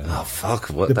Duran Duran. Oh, fuck.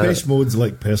 What? Depeche Mode's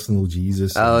like Personal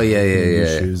Jesus. Oh,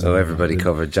 yeah. Oh, everybody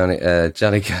covered. Johnny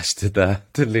Cash did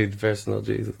that. Didn't need Personal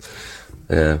Jesus.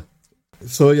 Yeah.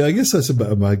 So, yeah, I guess that's a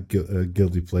bit of my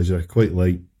guilty pleasure. I quite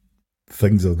like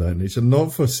things of that nature.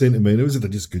 Not for sentimentals, they're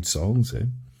just good songs, eh?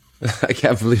 I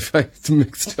can't believe I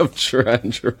mixed up Duran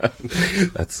Duran.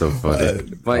 That's so funny.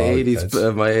 My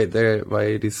 80s, my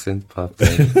 80s synth pop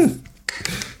thing.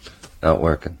 Not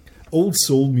working. Old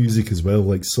soul music as well,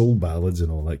 like soul ballads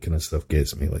and all that kind of stuff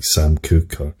gets me, like Sam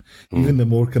Cooke or even the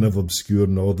more kind of obscure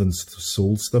northern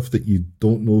soul stuff that you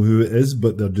don't know who it is,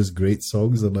 but they're just great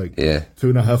songs. They're like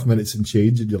 2.5 minutes and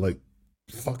change, and you're like,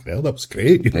 fuck hell, that was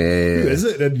great. Who is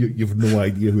it? And you've no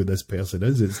idea who this person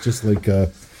is. It's just like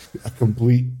a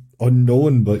complete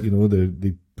unknown, but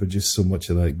they produce so much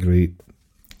of that great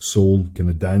soul kind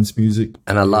of dance music,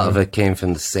 and a lot of it came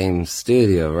from the same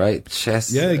studio, right?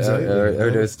 Chess, exactly. Or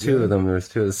there's two of them. There's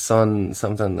two of Sun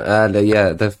something.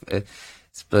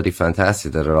 It's bloody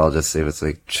fantastic that they're all just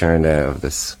like churned out of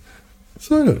this.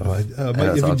 So I don't know. I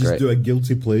might even just do a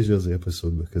guilty pleasures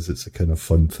episode because it's a kind of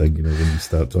fun thing, when you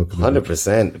start talking about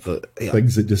 100%. But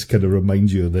things that just kind of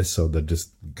remind you of this, or they're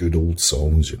just good old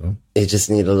songs, You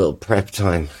just need a little prep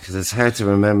time because it's hard to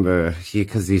remember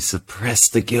because you suppress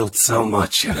the guilt so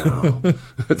much, Gotta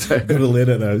let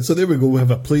it out. So there we go. We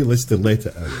have a playlist to let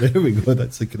it out. There we go.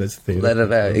 That's a kind of thing. Let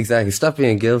it out. Exactly. Stop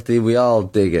being guilty. We all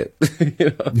dig it.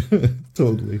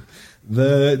 Totally.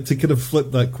 To kind of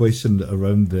flip that question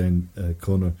around then,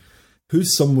 Connor,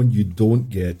 who's someone you don't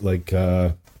get? Like,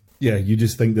 you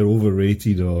just think they're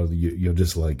overrated, or you're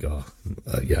just like,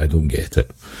 I don't get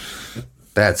it.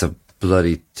 That's a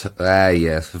bloody...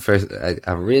 First,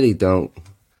 I really don't...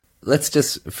 Let's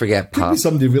just forget pop. Could be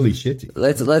somebody really shitty.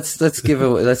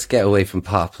 Let's get away from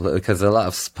pop, because a lot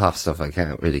of pop stuff I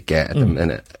can't really get at the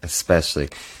minute, especially.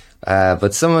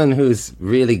 But someone who's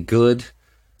really good,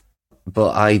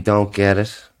 but I don't get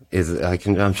it,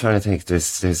 I'm trying to think.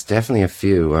 There's definitely a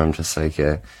few where I'm just like,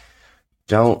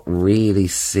 don't really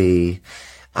see.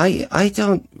 I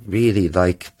don't really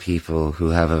like people who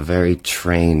have a very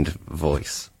trained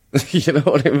voice. You know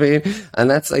what I mean? And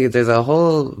that's like, there's a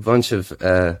whole bunch of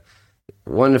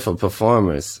wonderful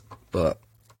performers, but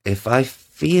if I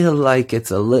feel like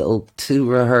it's a little too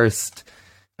rehearsed,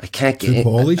 I can't get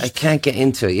I can't get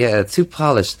into it. Yeah, too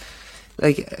polished.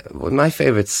 Like, my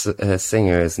favorite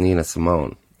singer is Nina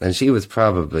Simone, and she was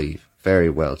probably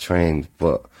very well trained,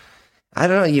 but I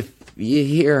don't know, you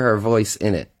hear her voice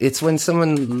in it. It's when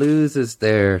someone loses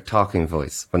their talking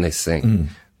voice when they sing.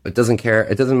 It doesn't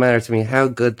matter to me how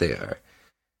good they are.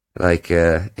 Like,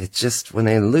 it's just when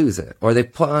they lose it, or they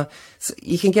put on, so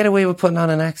you can get away with putting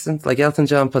on an accent, like Elton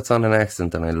John puts on an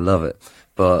accent, and I love it,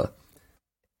 but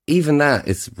even that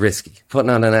is risky,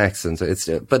 putting on an accent. It's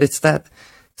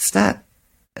that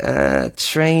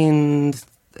trained,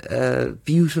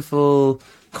 beautiful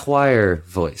choir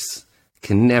voice.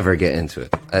 Can never get into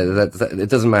it. It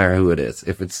doesn't matter who it is.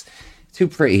 If it's too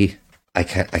pretty, I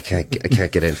can't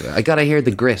get into it. I gotta hear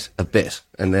the grit a bit,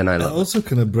 and then I love it. Also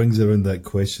kind of brings around that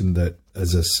question that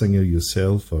as a singer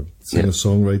yourself, or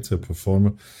singer-songwriter,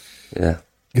 performer,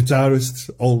 guitarist,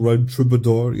 all-round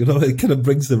troubadour, it kind of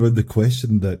brings around the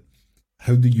question that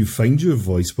how do you find your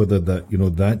voice? Whether that,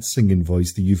 that singing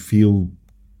voice, do you feel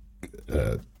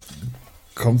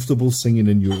comfortable singing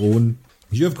in your own?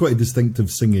 You have quite a distinctive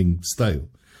singing style.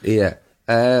 Yeah,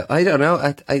 I don't know.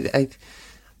 I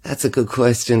that's a good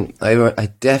question. I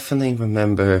definitely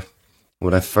remember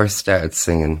when I first started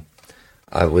singing,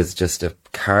 I was just a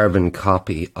carbon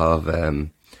copy of.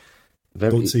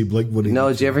 Don't say Blink-182. No,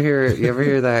 did you ever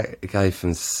hear that guy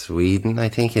from Sweden? I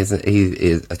think I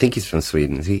think he's from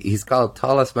Sweden. He's called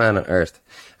Tallest Man on Earth,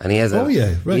 and he has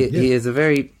he is a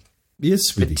very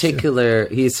particular.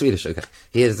 He is Swedish. Okay,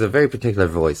 he has a very particular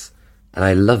voice, and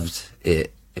I loved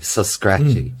it. It's so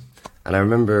scratchy, and I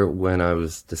remember when I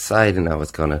was deciding I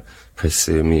was gonna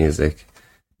pursue music,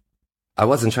 I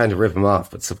wasn't trying to rip him off,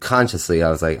 but subconsciously I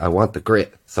was like, I want the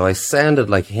grit. So I sounded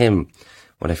like him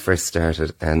when I first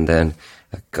started, and then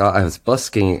I was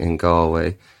busking in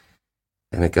Galway,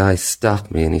 and a guy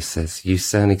stopped me and he says, "You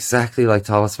sound exactly like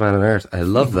Tallest Man on Earth." I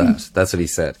love that. That's what he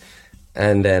said.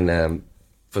 And then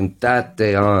from that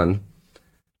day on,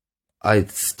 I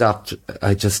stopped.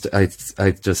 I just had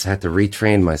to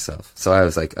retrain myself. So I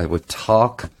was like, I would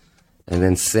talk and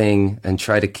then sing and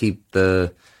try to keep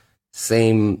the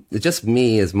same, just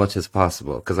me as much as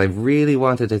possible, because I really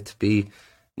wanted it to be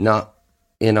not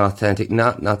inauthentic,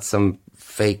 not some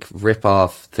fake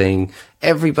rip-off thing.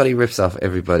 Everybody rips off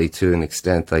everybody to an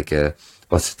extent. Like,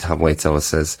 what's Tom Waits always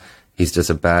says? He's just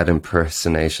a bad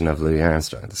impersonation of Louis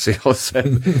Armstrong. That's what he always said.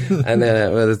 And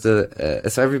then,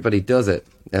 so everybody does it.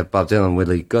 Bob Dylan,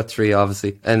 Woody Guthrie,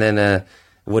 obviously. And then,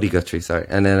 Woody Guthrie, sorry.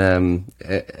 And then,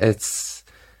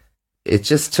 it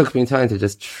just took me time to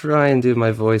just try and do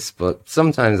my voice, but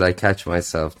sometimes I catch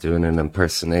myself doing an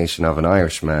impersonation of an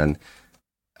Irishman.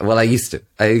 Well, I used to.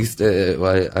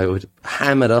 I would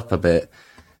ham it up a bit.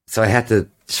 So I had to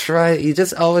try. You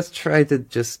just always try to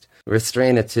just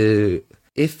restrain it to,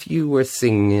 if you were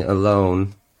singing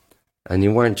alone and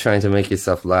you weren't trying to make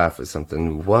yourself laugh or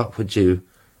something, what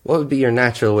would be your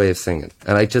natural way of singing?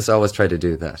 And I just always try to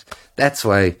do that. That's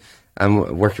why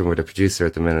I'm working with a producer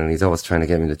at the minute, and he's always trying to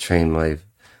get me to train my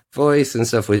voice and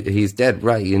stuff. He's dead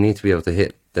right. You need to be able to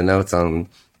hit the notes on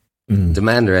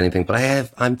demand or anything.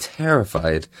 But I'm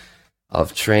terrified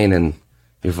of training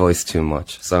your voice too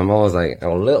much. So I'm always like a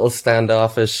little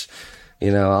standoffish.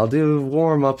 You know, I'll do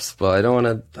warm-ups, but I don't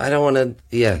want to,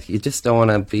 you just don't want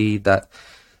to be that.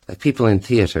 Like people in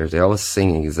theatre, they're always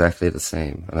singing exactly the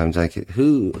same. And I'm like,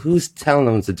 who's telling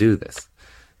them to do this?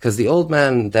 Because the old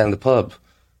man down the pub,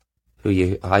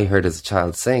 I heard as a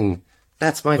child sing,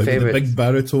 that's my favourite. The big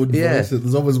baritone voice.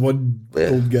 There's always one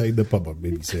old guy in the pub, or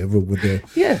maybe several with the...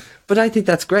 Yeah, but I think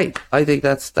that's great. I think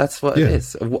that's what it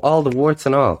is. All the warts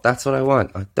and all. That's what I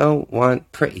want. I don't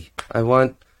want pretty. I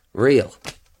want real.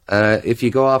 If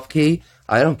you go off key,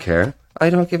 I don't care. I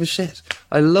don't give a shit.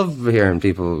 I love hearing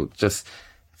people just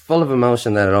full of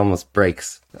emotion that it almost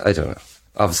breaks. I don't know.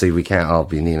 Obviously, we can't all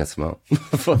be Nina Simone,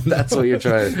 but that's what you're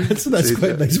trying. That's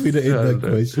quite a nice way to end that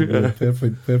question. Yeah.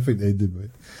 Perfect ending,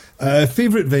 mate.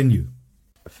 Favorite venue?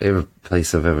 Favorite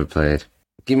place I've ever played.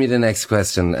 Give me the next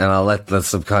question, and I'll let the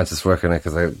subconscious work on it,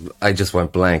 because I just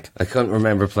went blank. I couldn't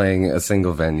remember playing a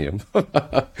single venue.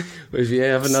 If you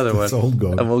have another one, it's all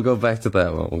gone. And we'll go back to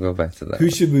that one. Who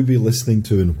should we be listening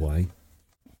to and why?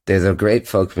 There's a great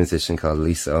folk musician called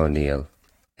Lisa O'Neill,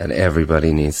 and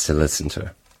everybody needs to listen to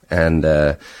her. And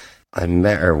I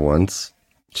met her once.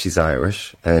 She's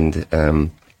Irish, and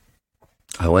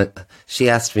she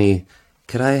asked me,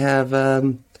 could I have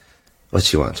what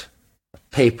she want?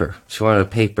 Paper. She wanted a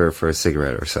paper for a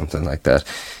cigarette or something like that.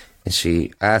 And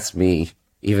she asked me,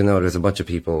 even though there's a bunch of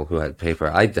people who had paper,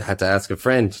 I had to ask a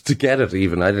friend to get it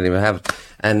even. I didn't even have it.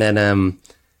 And then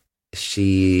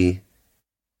she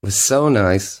was so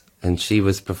nice, and she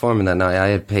was performing that night. I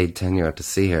had paid €10 to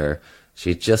see her.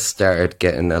 She just started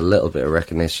getting a little bit of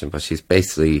recognition, but she was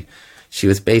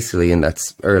basically in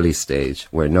that early stage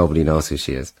where nobody knows who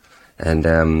she is.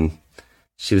 And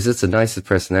she was just the nicest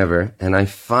person ever. And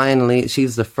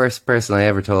she's the first person I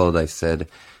ever told. I said,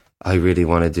 I really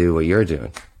want to do what you're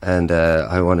doing. And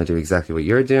I want to do exactly what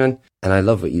you're doing. And I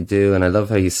love what you do. And I love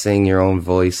how you sing your own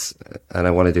voice. And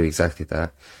I want to do exactly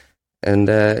that.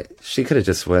 And she could have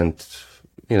just went,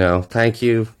 thank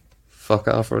you, fuck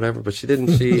off or whatever. But she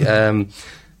didn't.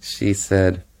 She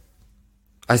said,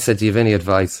 I said, do you have any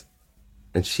advice?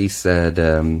 And she said,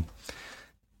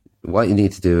 what you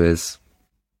need to do is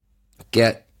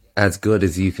get as good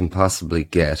as you can possibly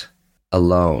get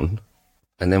alone.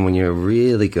 And then when you're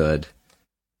really good,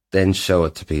 then show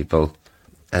it to people.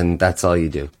 And that's all you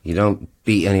do. You don't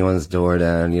beat anyone's door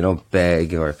down. You don't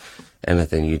beg or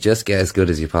anything. You just get as good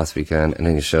as you possibly can, and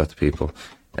then you show it to people.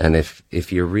 And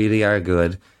if you really are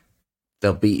good,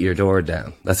 they'll beat your door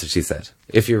down. That's what she said.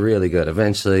 If you're really good,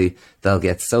 eventually they'll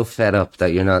get so fed up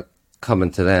that you're not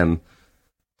coming to them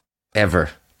ever,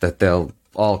 that they'll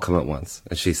all come at once.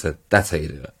 And she said, that's how you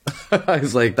do it. I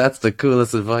was like, that's the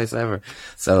coolest advice ever.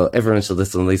 So everyone should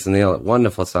listen to Lisa O'Neill.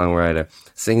 Wonderful songwriter,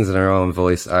 sings in her own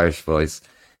voice, Irish voice.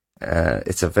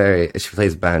 She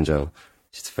plays banjo.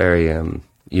 She's a very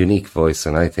unique voice,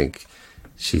 and I think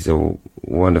she's a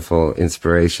wonderful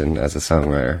inspiration as a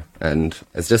songwriter. And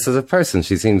it's just as a person,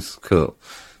 she seems cool.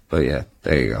 But yeah,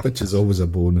 there you go. Which is always a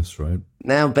bonus, right?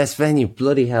 Now, best venue,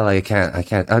 bloody hell, I can't.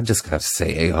 I'm just going to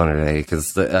say 800A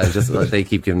because they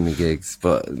keep giving me gigs,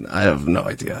 but I have no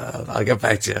idea. I'll get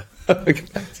back to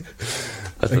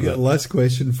you. Last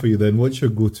question for you then. What's your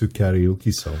go-to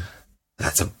karaoke song?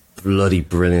 That's a bloody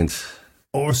brilliant.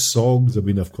 Or songs, I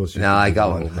mean, of course. No, I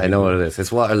got one. I know what it is.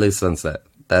 It's Waterloo Sunset.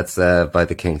 That's by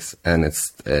the Kinks, and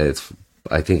it's.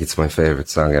 I think it's my favourite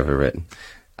song ever written.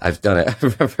 I've done it. I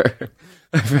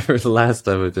remember the last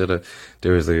time I did it,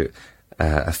 there was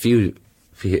a few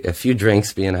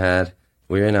drinks being had.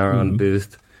 We were in our own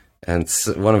booth, and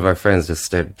one of our friends just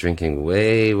started drinking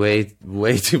way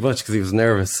too much because he was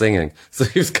nervous singing. So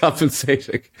he was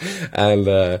compensating,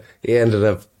 and he ended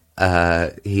up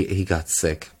he got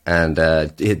sick, and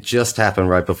it just happened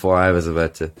right before I was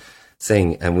about to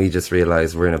sing, and we just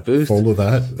realised we're in a booth. Follow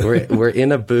that. we're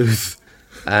in a booth,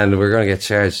 and we're going to get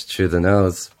charged through the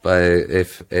nose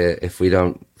if we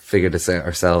don't figure this out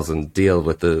ourselves and deal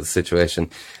with the situation.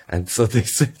 And so they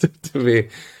said to me,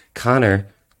 Connor,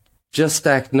 just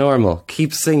act normal,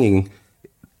 keep singing.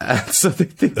 And so they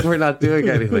think we're not doing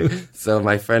anything. So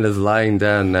my friend is lying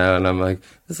down now, and I'm like,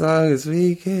 as long as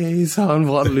we gaze on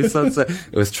Waterloo Sunset.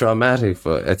 It was traumatic,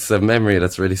 but it's a memory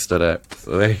that's really stood out.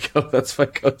 So there you go. That's my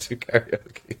go-to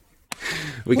karaoke.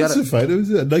 It was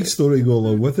a nice story to go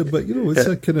along with it, but it's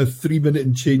a kind of 3-minute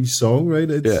and change song,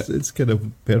 right? It's kind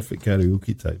of perfect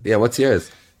karaoke time. Yeah, what's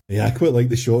yours? Yeah, I quite like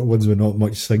the short ones with not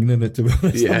much singing in it, to be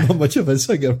honest. I'm not much of a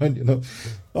singer, man,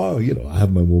 I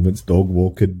have my moments, dog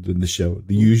walking in the shower,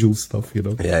 the usual stuff, Yeah,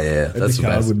 in that's the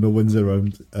car when no one's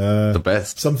around. The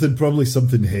best. Probably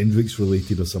something Hendrix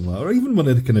related or something like that. Or even one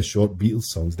of the kind of short Beatles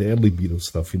songs, the early Beatles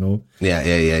stuff,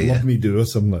 Yeah. Love Me Do or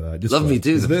something like that. Just Love Me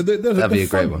Do. That'd be a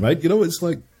great one. Right? It's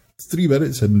like 3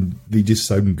 minutes and they just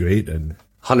sound great and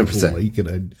 100%. Like it,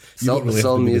 and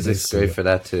soul music's great for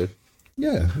that too.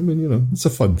 Yeah, I mean, it's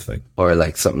a fun thing. Or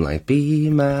like something like Be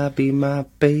My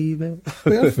Baby.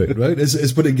 Perfect, right?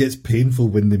 It's when it gets painful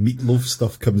when the Meatloaf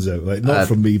stuff comes out. Like, not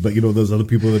from me, but there's other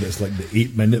people that it's like the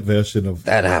 8-minute version of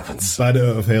that happens. Bad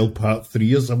Out of Hell Part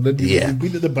 3 or something. You've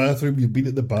been at the bathroom, you've been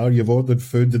at the bar, you've ordered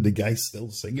food, and the guy's still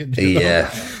singing.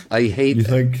 Yeah. I hate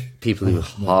people who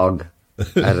hog.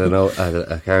 I don't know, at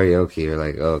a karaoke, you're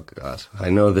like, oh God,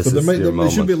 I know this is your moment. There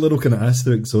should be a little kind of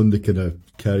asterisk on the kind of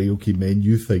karaoke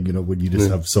menu thing, when you just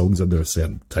have songs under a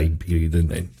certain time period, and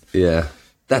then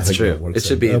that's true.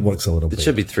 That works a little bit. It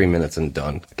should be 3 minutes and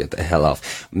done. Get the hell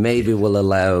off. Maybe we'll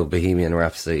allow Bohemian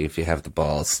Rhapsody if you have the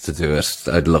balls to do it.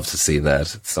 I'd love to see that.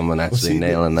 Someone actually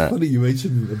nailing that. Funny you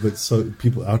mentioned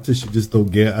about artists you just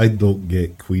don't get. I don't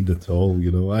get Queen at all.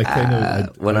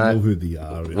 I know who they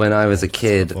are. When I was a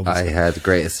kid, I had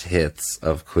greatest hits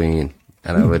of Queen,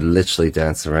 and I would literally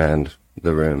dance around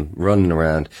the room, running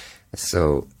around.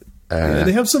 So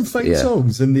they have some fine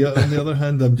songs. On the other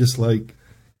hand, I'm just like.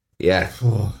 Yeah.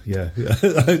 Oh, yeah.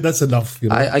 That's enough.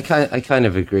 I kind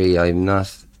of agree. I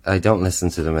don't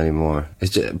listen to them anymore.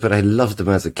 But I loved them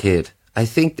as a kid. I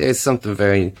think there's something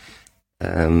very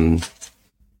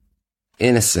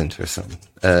innocent or something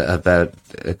about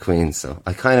a Queen. So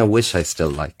I kind of wish I still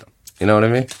liked them. You know what I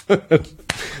mean?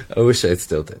 I wish I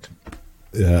still did.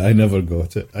 Yeah, I never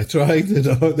got it. I tried it.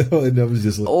 I never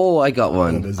just. I got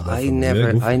one.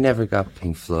 I never got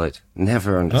Pink Floyd.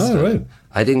 Never understood. Oh, right.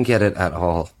 I didn't get it at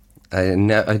all. I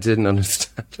didn't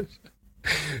understand it.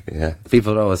 Yeah,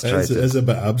 people always try to. It's a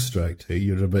bit abstract. Hey?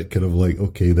 You're a bit kind of like,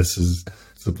 okay, this is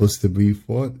supposed to be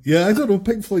what? Yeah, I don't know.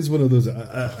 Pink Floyd's one of those.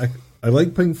 I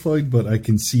like Pink Floyd, but I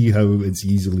can see how it's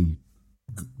easily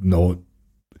not.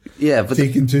 Yeah, but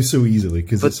taken to so easily.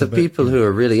 But the people who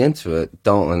are really into it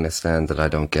don't understand that I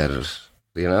don't get it.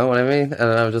 You know what I mean?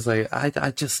 And I'm just like,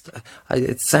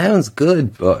 it sounds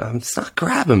good, but it's not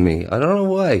grabbing me. I don't know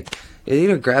why. It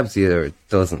either grabs you or it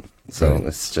doesn't. So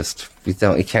it's just, you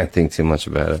can't think too much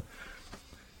about it.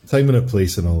 Time and a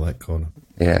place and all that, Connor.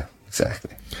 Yeah,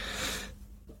 exactly.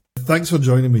 Thanks for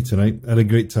joining me tonight. I had a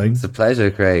great time. It's a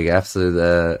pleasure, Craig.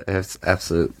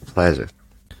 Absolute pleasure.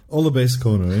 All the best,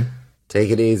 Connor. Eh? Take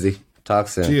it easy. Talk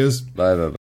soon. Cheers.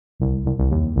 Bye.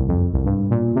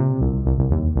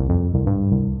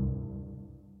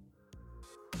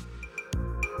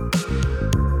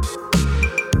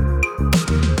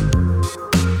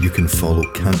 You can follow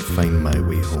Can't Find My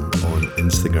Way Home on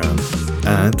Instagram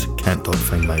at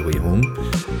can't.findmywayhome,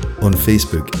 on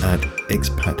Facebook at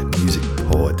Expat Music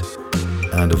Pod,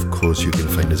 and of course you can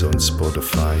find us on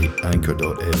Spotify,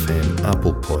 Anchor.fm,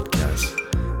 Apple Podcasts,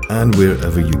 and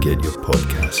wherever you get your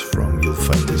podcasts from, you'll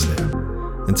find us there.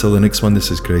 Until the next one,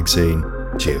 this is Craig saying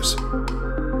cheers.